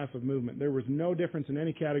pain on passive movement. There was no difference in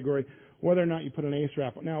any category whether or not you put an ACE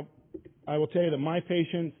wrap on. Now, I will tell you that my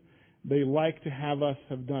patients, they like to have us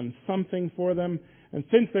have done something for them, and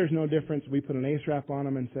since there's no difference, we put an ACE wrap on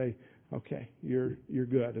them and say, okay, you're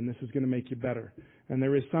good, and this is going to make you better. And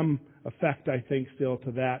there is some effect, I think, still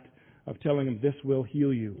to that of telling them this will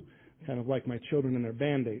heal you, kind of like my children and their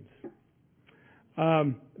Band-Aids.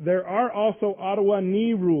 There are also Ottawa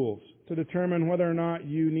knee rules to determine whether or not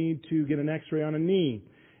you need to get an x-ray on a knee.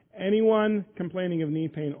 Anyone complaining of knee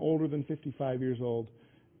pain older than 55 years old,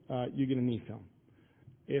 you get a knee film.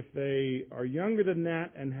 If they are younger than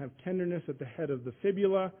that and have tenderness at the head of the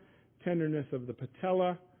fibula, tenderness of the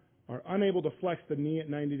patella, are unable to flex the knee at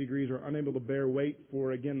 90 degrees or unable to bear weight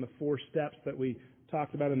for, again, the 4 steps that we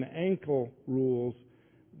talked about in the ankle rules,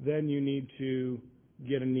 then you need to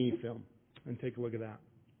get a knee film and take a look at that.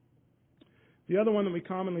 The other one that we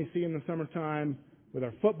commonly see in the summertime with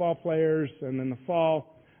our football players and in the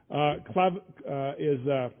fall is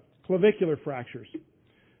clavicular fractures.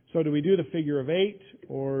 So do we do the figure of 8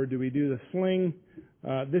 or do we do the sling?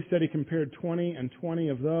 This study compared 20 and 20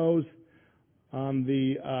 of those. On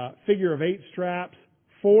the figure of 8 straps,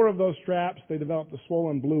 4 of those straps, they developed a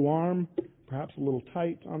swollen blue arm, perhaps a little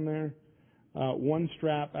tight on there. 1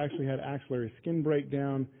 strap actually had axillary skin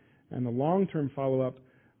breakdown, and the long-term follow-up,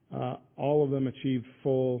 all of them achieved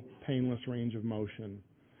full painless range of motion.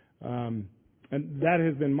 And that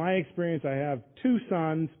has been my experience. I have 2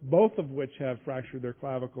 sons, both of which have fractured their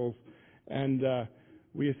clavicles, and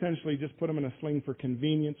we essentially just put them in a sling for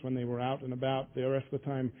convenience when they were out and about. The rest of the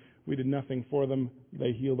time, we did nothing for them.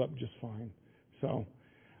 They healed up just fine. So,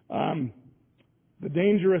 the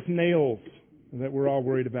dangerous nails that we're all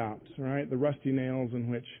worried about, right? The rusty nails in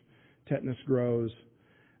which tetanus grows.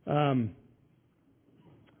 I've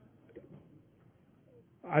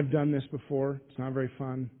done this before. It's not very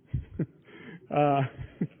fun.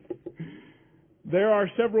 There are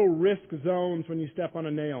several risk zones when you step on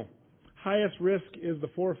a nail. Highest risk is the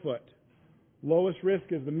forefoot. Lowest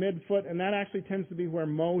risk is the midfoot, and that actually tends to be where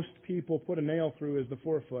most people put a nail through, is the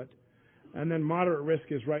forefoot. And then moderate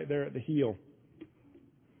risk is right there at the heel.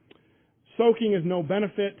 Soaking is no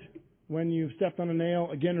benefit when you've stepped on a nail.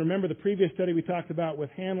 Again, remember the previous study we talked about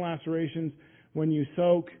with hand lacerations. When you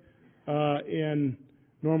soak in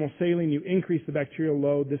normal saline, you increase the bacterial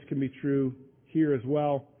load. This can be true here as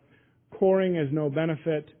well. Coring is no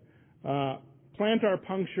benefit. Plantar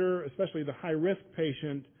puncture, especially the high-risk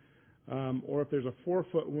patient, or if there's a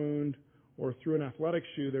forefoot wound or through an athletic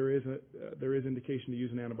shoe, there is indication to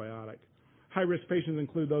use an antibiotic. High-risk patients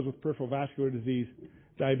include those with peripheral vascular disease,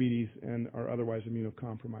 diabetes, and are otherwise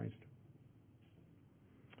immunocompromised.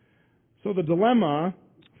 So the dilemma: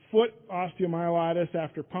 foot osteomyelitis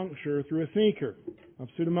after puncture through a sneaker of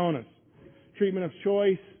Pseudomonas. Treatment of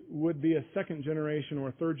choice would be a 2nd generation or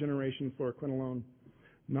a 3rd generation fluoroquinolone,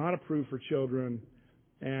 not approved for children,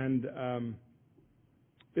 and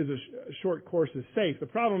is a short course is safe. The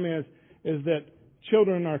problem is that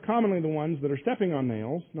children are commonly the ones that are stepping on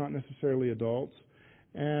nails, not necessarily adults,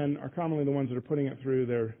 and are commonly the ones that are putting it through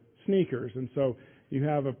their sneakers. And so you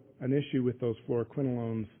have an issue with those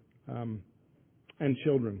fluoroquinolones and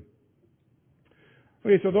children.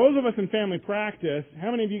 Okay, so those of us in family practice,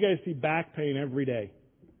 how many of you guys see back pain every day?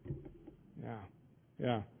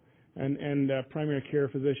 Yeah. And primary care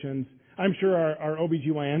physicians. I'm sure our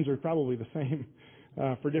OBGYNs are probably the same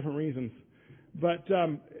for different reasons. But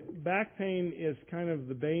back pain is kind of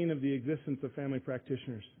the bane of the existence of family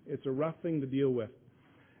practitioners. It's a rough thing to deal with.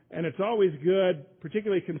 And it's always good,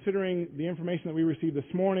 particularly considering the information that we received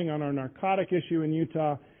this morning on our narcotic issue in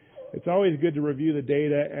Utah, it's always good to review the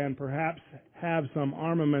data and perhaps have some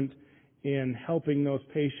armament in helping those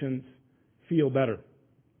patients feel better.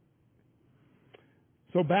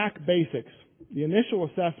 So back basics. The initial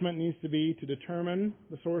assessment needs to be to determine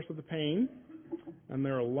the source of the pain, and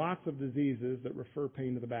there are lots of diseases that refer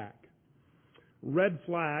pain to the back. Red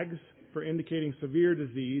flags for indicating severe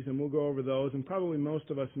disease, and we'll go over those, and probably most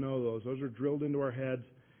of us know those. Those are drilled into our heads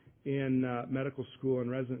in medical school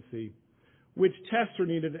and residency. Which tests are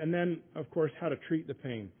needed, and then, of course, how to treat the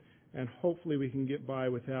pain. And hopefully we can get by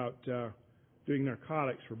without doing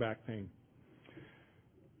narcotics for back pain.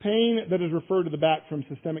 Pain that is referred to the back from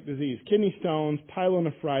systemic disease: kidney stones,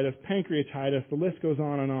 pyelonephritis, pancreatitis, the list goes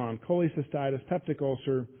on and on. Cholecystitis, peptic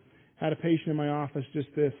ulcer. Had a patient in my office just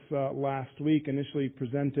this last week, initially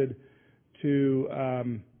presented to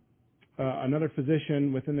another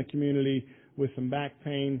physician within the community with some back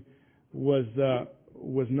pain, was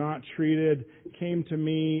not treated, came to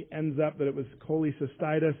me, ends up that it was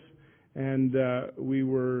cholecystitis, and we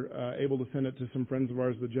were able to send it to some friends of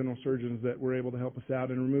ours, the general surgeons, that were able to help us out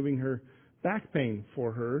in removing her back pain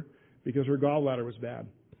for her because her gallbladder was bad.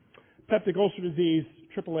 Peptic ulcer disease,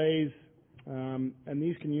 AAAs, and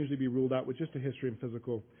these can usually be ruled out with just a history and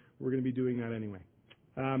physical. We're going to be doing that anyway.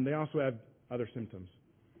 They also have other symptoms.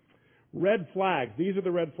 Red flags. These are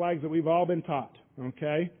the red flags that we've all been taught,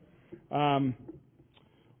 okay?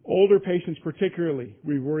 Older patients particularly,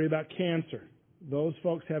 we worry about cancer. Those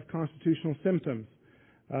folks have constitutional symptoms.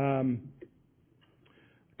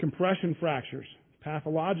 Compression fractures,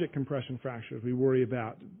 pathologic compression fractures, we worry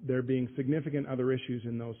about. There being significant other issues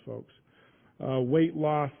in those folks. Weight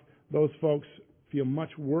loss, those folks feel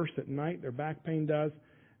much worse at night, their back pain does,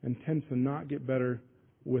 and tends to not get better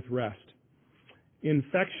with rest.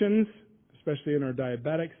 Infections, especially in our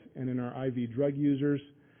diabetics and in our IV drug users,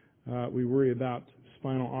 we worry about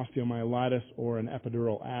spinal osteomyelitis or an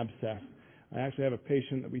epidural abscess. I actually have a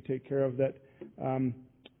patient that we take care of that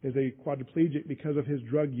is a quadriplegic because of his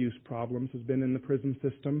drug use problems, has been in the prison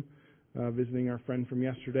system, visiting our friend from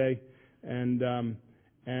yesterday, and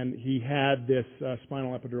he had this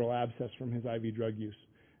spinal epidural abscess from his IV drug use.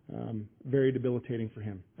 Very debilitating for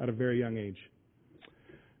him at a very young age.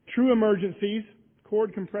 True emergencies: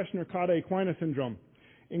 cord compression or cauda equina syndrome.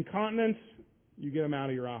 Incontinence, you get them out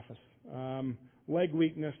of your office. Leg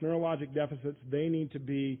weakness, neurologic deficits, they need to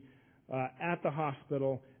be at the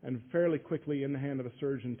hospital and fairly quickly in the hand of a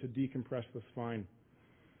surgeon to decompress the spine.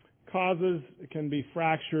 Causes can be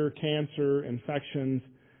fracture, cancer, infections,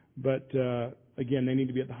 but again, they need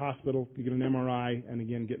to be at the hospital to get an MRI and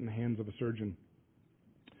again get in the hands of a surgeon.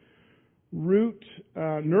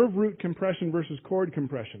 Nerve root compression versus cord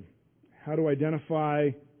compression. How to identify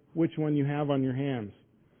which one you have on your hands.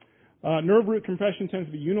 Nerve root compression tends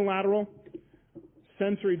to be unilateral.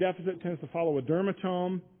 Sensory deficit tends to follow a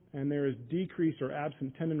dermatome, and there is decreased or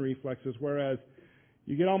absent tendon reflexes, whereas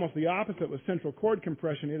you get almost the opposite with central cord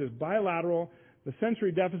compression. It is bilateral. The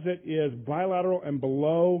sensory deficit is bilateral and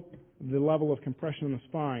below the level of compression in the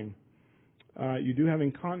spine. You do have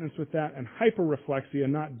incontinence with that, and hyperreflexia,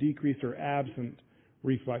 not decreased or absent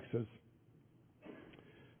reflexes.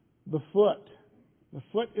 The foot. The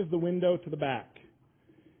foot is the window to the back.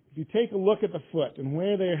 If you take a look at the foot and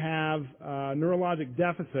where they have neurologic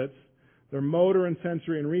deficits, their motor and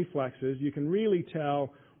sensory and reflexes, you can really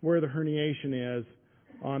tell where the herniation is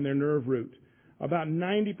on their nerve root. About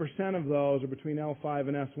 90% of those are between L5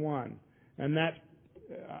 and S1. And that,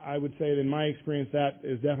 I would say that in my experience, that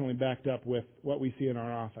is definitely backed up with what we see in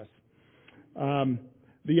our office.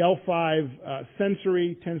 The L5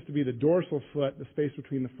 sensory tends to be the dorsal foot, the space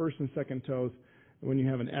between the first and second toes. And when you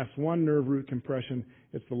have an S1 nerve root compression,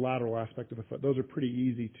 it's the lateral aspect of the foot. Those are pretty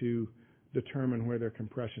easy to determine where their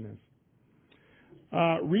compression is.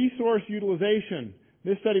 Resource utilization.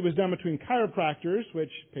 This study was done between chiropractors,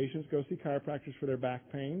 which patients go see chiropractors for their back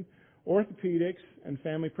pain, orthopedics, and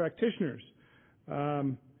family practitioners.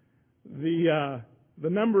 The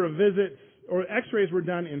number of visits or x-rays were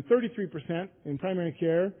done in 33% in primary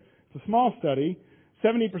care. It's a small study,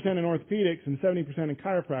 70% in orthopedics and 70% in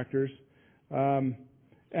chiropractors.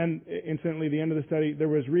 And incidentally, at the end of the study, there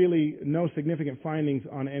was really no significant findings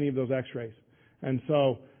on any of those x-rays. And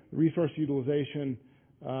so resource utilization,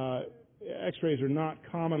 x-rays are not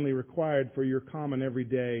commonly required for your common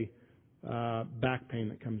everyday back pain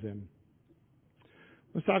that comes in.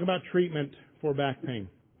 Let's talk about treatment for back pain.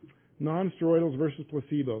 Non-steroidals versus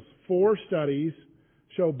placebos. 4 studies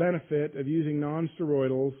show benefit of using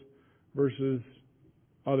non-steroidals versus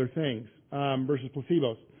other things, versus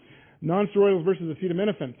placebos. Non-steroidals versus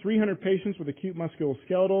acetaminophen. 300 patients with acute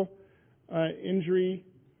musculoskeletal injury,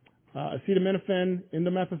 acetaminophen,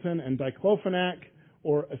 indomethacin, and diclofenac,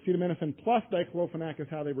 or acetaminophen plus diclofenac is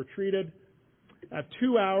how they were treated. At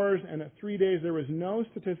 2 hours and at 3 days, there was no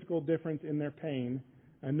statistical difference in their pain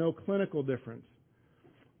and no clinical difference.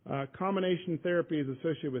 Combination therapy is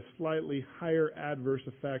associated with slightly higher adverse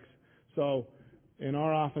effects. So in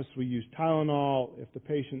our office, we use Tylenol. If the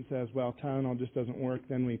patient says, well, Tylenol just doesn't work,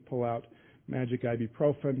 then we pull out magic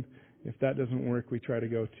ibuprofen. If that doesn't work, we try to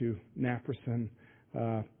go to naproxen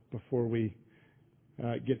before we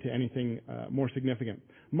get to anything more significant.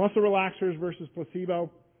 Muscle relaxers versus placebo.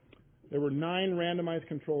 There were 9 randomized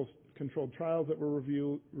controlled trials that were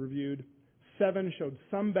reviewed. 7 showed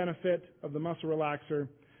some benefit of the muscle relaxer.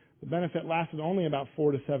 The benefit lasted only about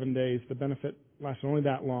 4 to 7 days. The benefit lasted only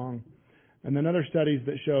that long. And then other studies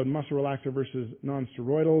that showed muscle relaxer versus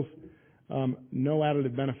non-steroidals, no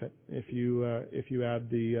additive benefit if you add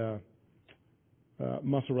the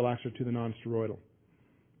muscle relaxer to the non-steroidal.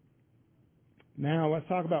 Now let's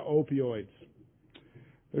talk about opioids.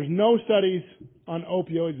 There's no studies on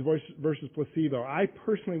opioids versus placebo. I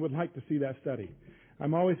personally would like to see that study.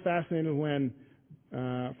 I'm always fascinated when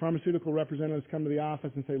pharmaceutical representatives come to the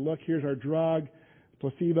office and say, look, here's our drug.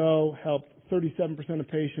 Placebo helped 37% of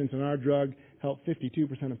patients, and our drug helped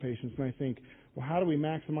 52% of patients. And I think, well, how do we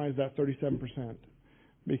maximize that 37%?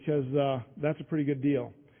 Because that's a pretty good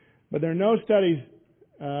deal. But there are no studies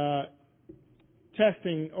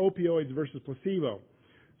testing opioids versus placebo.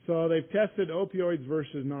 So they've tested opioids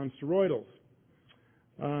versus non-steroidals.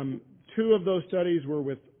 2 of those studies were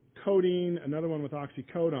with codeine, another one with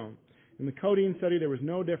oxycodone. In the codeine study, there was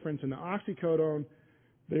no difference. In the oxycodone,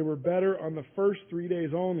 they were better on the first 3 days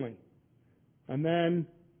only. And then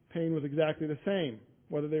pain was exactly the same,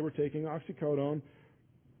 whether they were taking oxycodone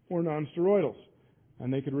or non-steroidals.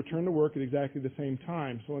 And they could return to work at exactly the same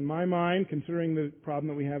time. So in my mind, considering the problem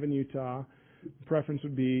that we have in Utah, the preference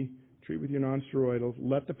would be treat with your non-steroidals,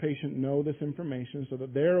 let the patient know this information so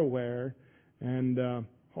that they're aware, and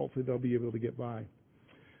hopefully they'll be able to get by.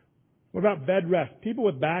 What about bed rest? People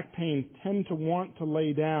with back pain tend to want to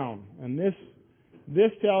lay down. And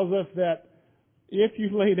this tells us that if you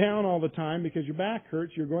lay down all the time because your back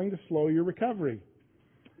hurts, you're going to slow your recovery.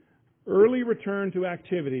 Early return to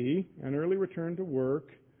activity and early return to work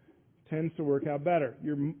tends to work out better.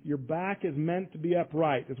 Your back is meant to be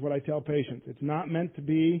upright, is what I tell patients. It's not meant to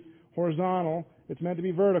be horizontal. It's meant to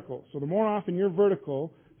be vertical. So the more often you're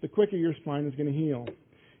vertical, the quicker your spine is going to heal.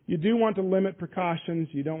 You do want to limit precautions.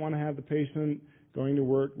 You don't want to have the patient going to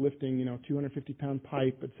work, lifting, 250-pound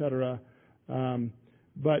pipe, etc.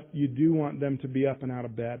 But you do want them to be up and out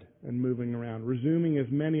of bed and moving around, resuming as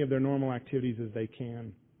many of their normal activities as they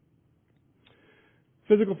can.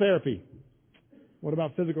 Physical therapy. What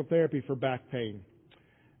about physical therapy for back pain?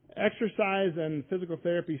 Exercise and physical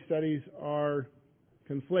therapy studies are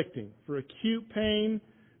conflicting. For acute pain,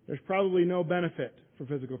 there's probably no benefit for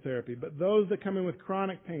physical therapy. But those that come in with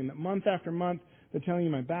chronic pain, that month after month, they're telling you,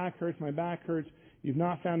 my back hurts, you've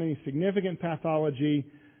not found any significant pathology,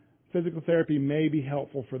 physical therapy may be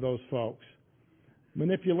helpful for those folks.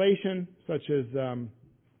 Manipulation, such as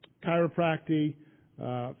chiropractic,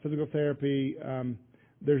 physical therapy,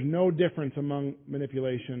 there's no difference among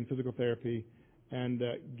manipulation, physical therapy, and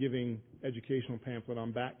giving educational pamphlet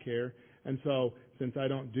on back care. And so, since I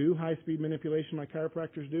don't do high-speed manipulation, my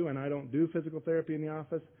chiropractors do, and I don't do physical therapy in the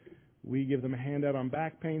office, we give them a handout on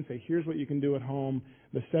back pain, say, here's what you can do at home.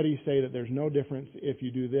 The studies say that there's no difference if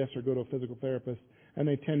you do this or go to a physical therapist, and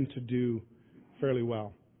they tend to do fairly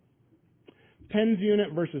well. PENS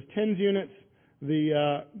unit versus TENS units.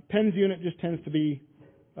 The PENS unit just tends to be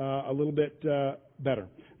a little bit better.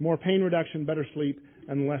 More pain reduction, better sleep,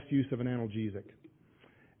 and less use of an analgesic.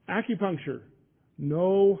 Acupuncture.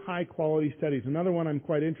 No high-quality studies. Another one I'm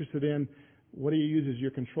quite interested in. What do you use as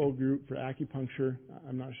your control group for acupuncture?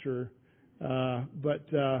 I'm not sure. But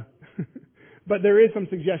there is some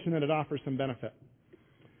suggestion that it offers some benefit.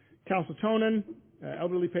 Calcitonin,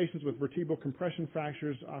 elderly patients with vertebral compression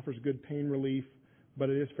fractures, offers good pain relief, but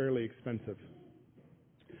it is fairly expensive.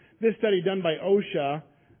 This study done by OSHA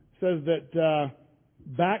says that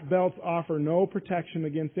back belts offer no protection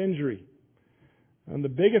against injury. And the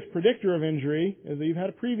biggest predictor of injury is that you've had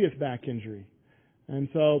a previous back injury. And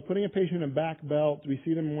so putting a patient in a back belt, we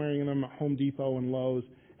see them wearing them at Home Depot and Lowe's,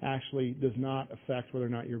 actually does not affect whether or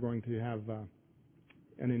not you're going to have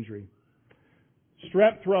an injury.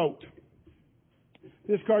 Strep throat.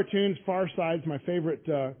 This cartoon's Far Side's my favorite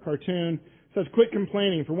cartoon. It says, quit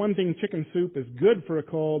complaining. For one thing, chicken soup is good for a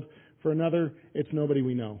cold. For another, it's nobody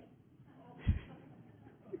we know.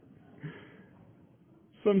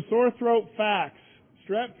 Some sore throat facts.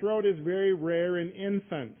 Strep throat is very rare in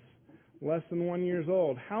infants, less than 1 year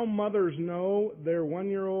old. How mothers know their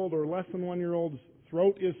 1-year-old or less than 1-year-old's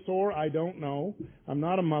throat is sore, I don't know. I'm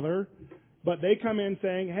not a mother. But they come in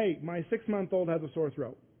saying, hey, my 6-month-old has a sore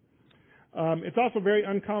throat. It's also very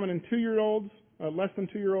uncommon in 2-year-olds, less than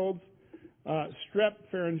 2-year-olds. Strep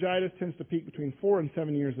pharyngitis tends to peak between 4 and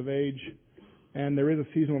 7 years of age, and there is a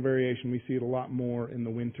seasonal variation. We see it a lot more in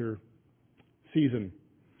the winter season.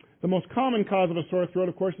 The most common cause of a sore throat,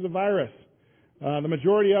 of course, is a virus. The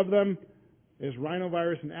majority of them is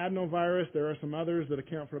rhinovirus and adenovirus. There are some others that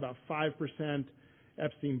account for about 5%.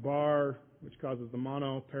 Epstein-Barr, which causes the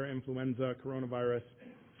mono, parainfluenza, coronavirus.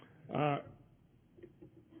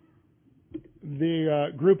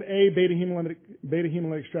 The group A, beta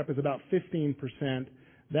hemolytic strep, is about 15%.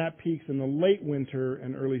 That peaks in the late winter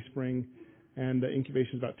and early spring, and the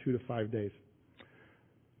incubation is about 2 to 5 days.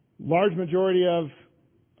 Large majority of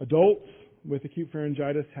adults with acute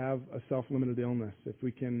pharyngitis have a self-limited illness. If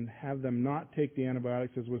we can have them not take the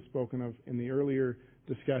antibiotics, as was spoken of in the earlier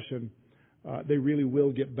discussion, they really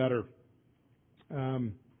will get better.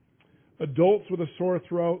 Adults with a sore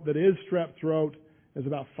throat that is strep throat is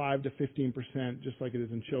about 5 to 15%, just like it is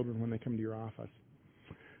in children when they come to your office.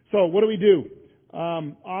 So what do?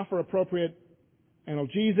 Offer appropriate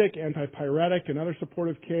analgesic, antipyretic, and other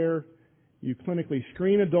supportive care. You clinically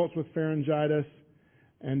screen adults with pharyngitis,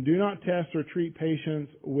 and do not test or treat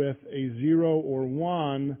patients with a 0 or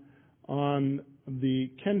 1 on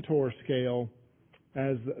the Kentor scale,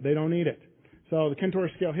 as they don't need it. So the Kentor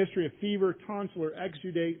scale: history of fever, tonsillar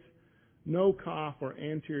exudates, no cough, or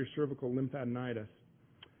anterior cervical lymphadenitis.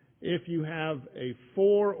 If you have a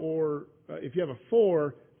 4,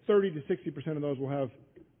 30 to 60% of those will have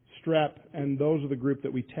strep, and those are the group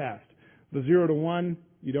that we test. The 0 to 1,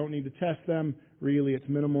 you don't need to test them. Really, it's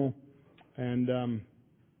minimal, and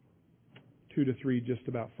 2 to 3, just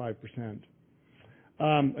about 5%.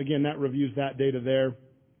 Again, that reviews that data there.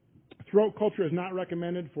 Throat culture is not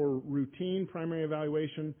recommended for routine primary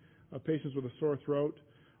evaluation of patients with a sore throat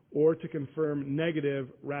or to confirm negative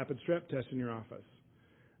rapid strep tests in your office.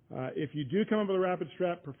 If you do come up with a rapid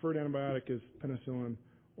strep, preferred antibiotic is penicillin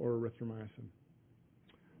or erythromycin.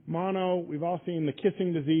 Mono, we've all seen the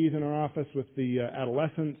kissing disease in our office with the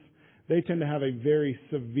adolescents. They tend to have a very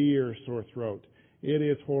severe sore throat. It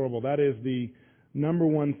is horrible. That is the number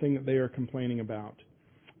one thing that they are complaining about.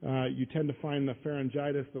 You tend to find the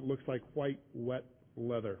pharyngitis that looks like white, wet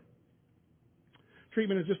leather.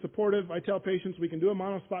 Treatment is just supportive. I tell patients we can do a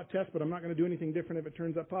monospot test, but I'm not going to do anything different if it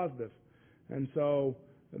turns up positive. And so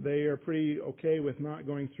they are pretty okay with not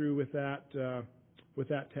going through with that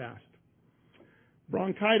test.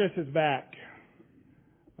 Bronchitis is back.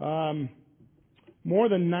 More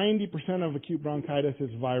than 90% of acute bronchitis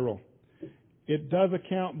is viral. It does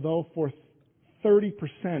account, though, for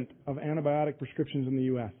 30% of antibiotic prescriptions in the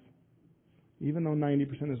U.S., even though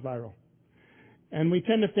 90% is viral. And we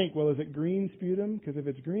tend to think, well, is it green sputum? Because if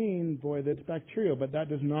it's green, boy, that's bacterial, but that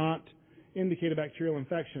does not indicate a bacterial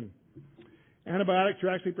infection. Antibiotics are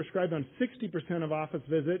actually prescribed on 60% of office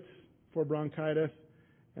visits for bronchitis,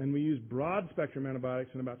 and we use broad-spectrum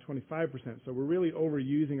antibiotics in about 25%. So we're really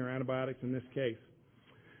overusing our antibiotics in this case.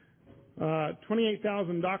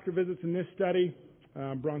 28,000 doctor visits in this study.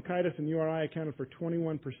 Bronchitis and URI accounted for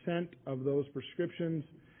 21% of those prescriptions,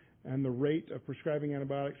 and the rate of prescribing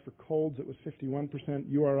antibiotics for colds, it was 51%,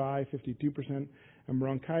 URI 52%, and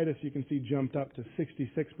bronchitis, you can see, jumped up to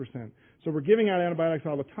 66%. So we're giving out antibiotics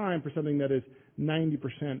all the time for something that is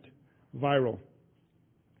 90% viral.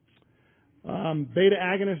 Beta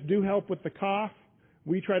agonists do help with the cough.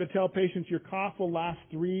 We try to tell patients your cough will last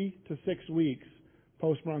 3 to 6 weeks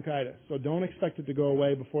post-bronchitis. So don't expect it to go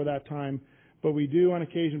away before that time. But we do on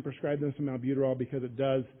occasion prescribe them some albuterol because it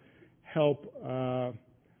does help,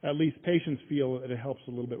 at least patients feel that it helps a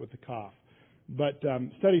little bit with the cough. But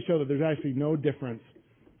studies show that there's actually no difference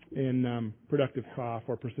in productive cough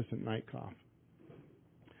or persistent night cough.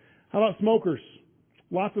 How about smokers?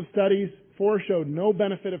 Lots of studies. 4 showed no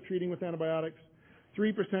benefit of treating with antibiotics.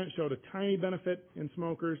 3% showed a tiny benefit in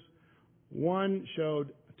smokers. 1 showed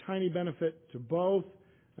a tiny benefit to both.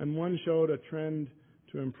 And 1 showed a trend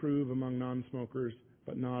to improve among non-smokers,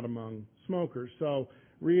 but not among smokers. So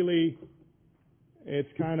really, it's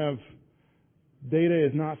kind of, data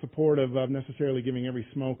is not supportive of necessarily giving every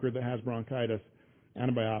smoker that has bronchitis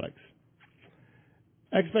antibiotics.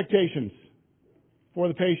 Expectations for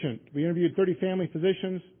the patient. We interviewed 30 family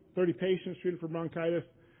physicians, 30 patients treated for bronchitis.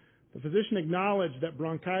 The physician acknowledged that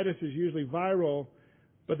bronchitis is usually viral,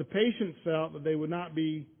 but the patients felt that they would not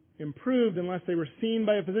be improved unless they were seen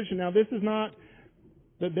by a physician. Now, this is not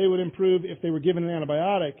that they would improve if they were given an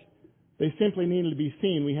antibiotic. They simply needed to be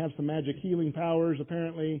seen. We have some magic healing powers,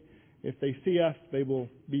 apparently. If they see us, they will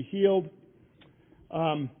be healed.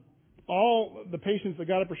 All the patients that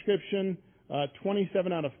got a prescription,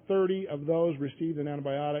 27 out of 30 of those received an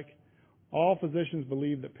antibiotic. All physicians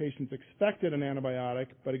believe that patients expected an antibiotic,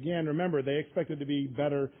 but again, remember, they expected to be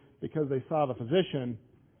better because they saw the physician.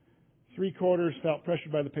 3/4 felt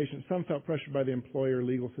pressured by the patient. Some felt pressured by the employer,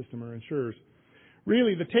 legal system, or insurers.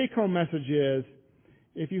 Really, the take-home message is,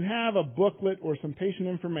 if you have a booklet or some patient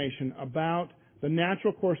information about the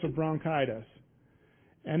natural course of bronchitis,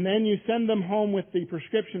 and then you send them home with the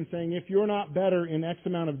prescription saying, if you're not better in X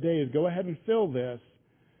amount of days, go ahead and fill this.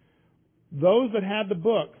 Those that had the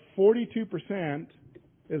book, 42%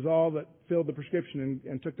 is all that filled the prescription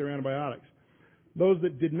and took their antibiotics. Those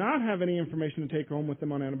that did not have any information to take home with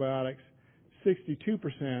them on antibiotics,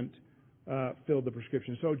 62% filled the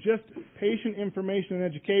prescription. So just patient information and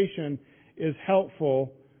education is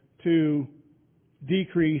helpful to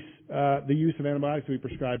decrease the use of antibiotics we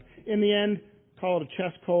prescribe. In the end, call it a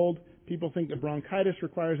chest cold. People think that bronchitis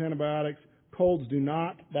requires antibiotics. Colds do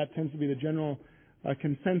not. That tends to be the general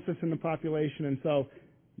consensus in the population. And so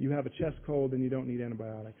you have a chest cold and you don't need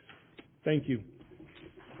antibiotics. Thank you.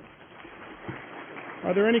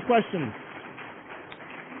 Are there any questions?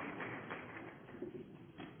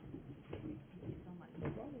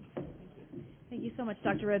 Thank you so much,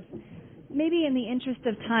 Dr. Ribbs. Maybe in the interest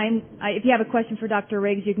of time, if you have a question for Dr.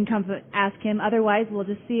 Riggs, you can come ask him. Otherwise, we'll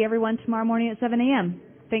just see everyone tomorrow morning at 7 a.m.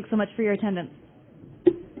 Thanks so much for your attendance.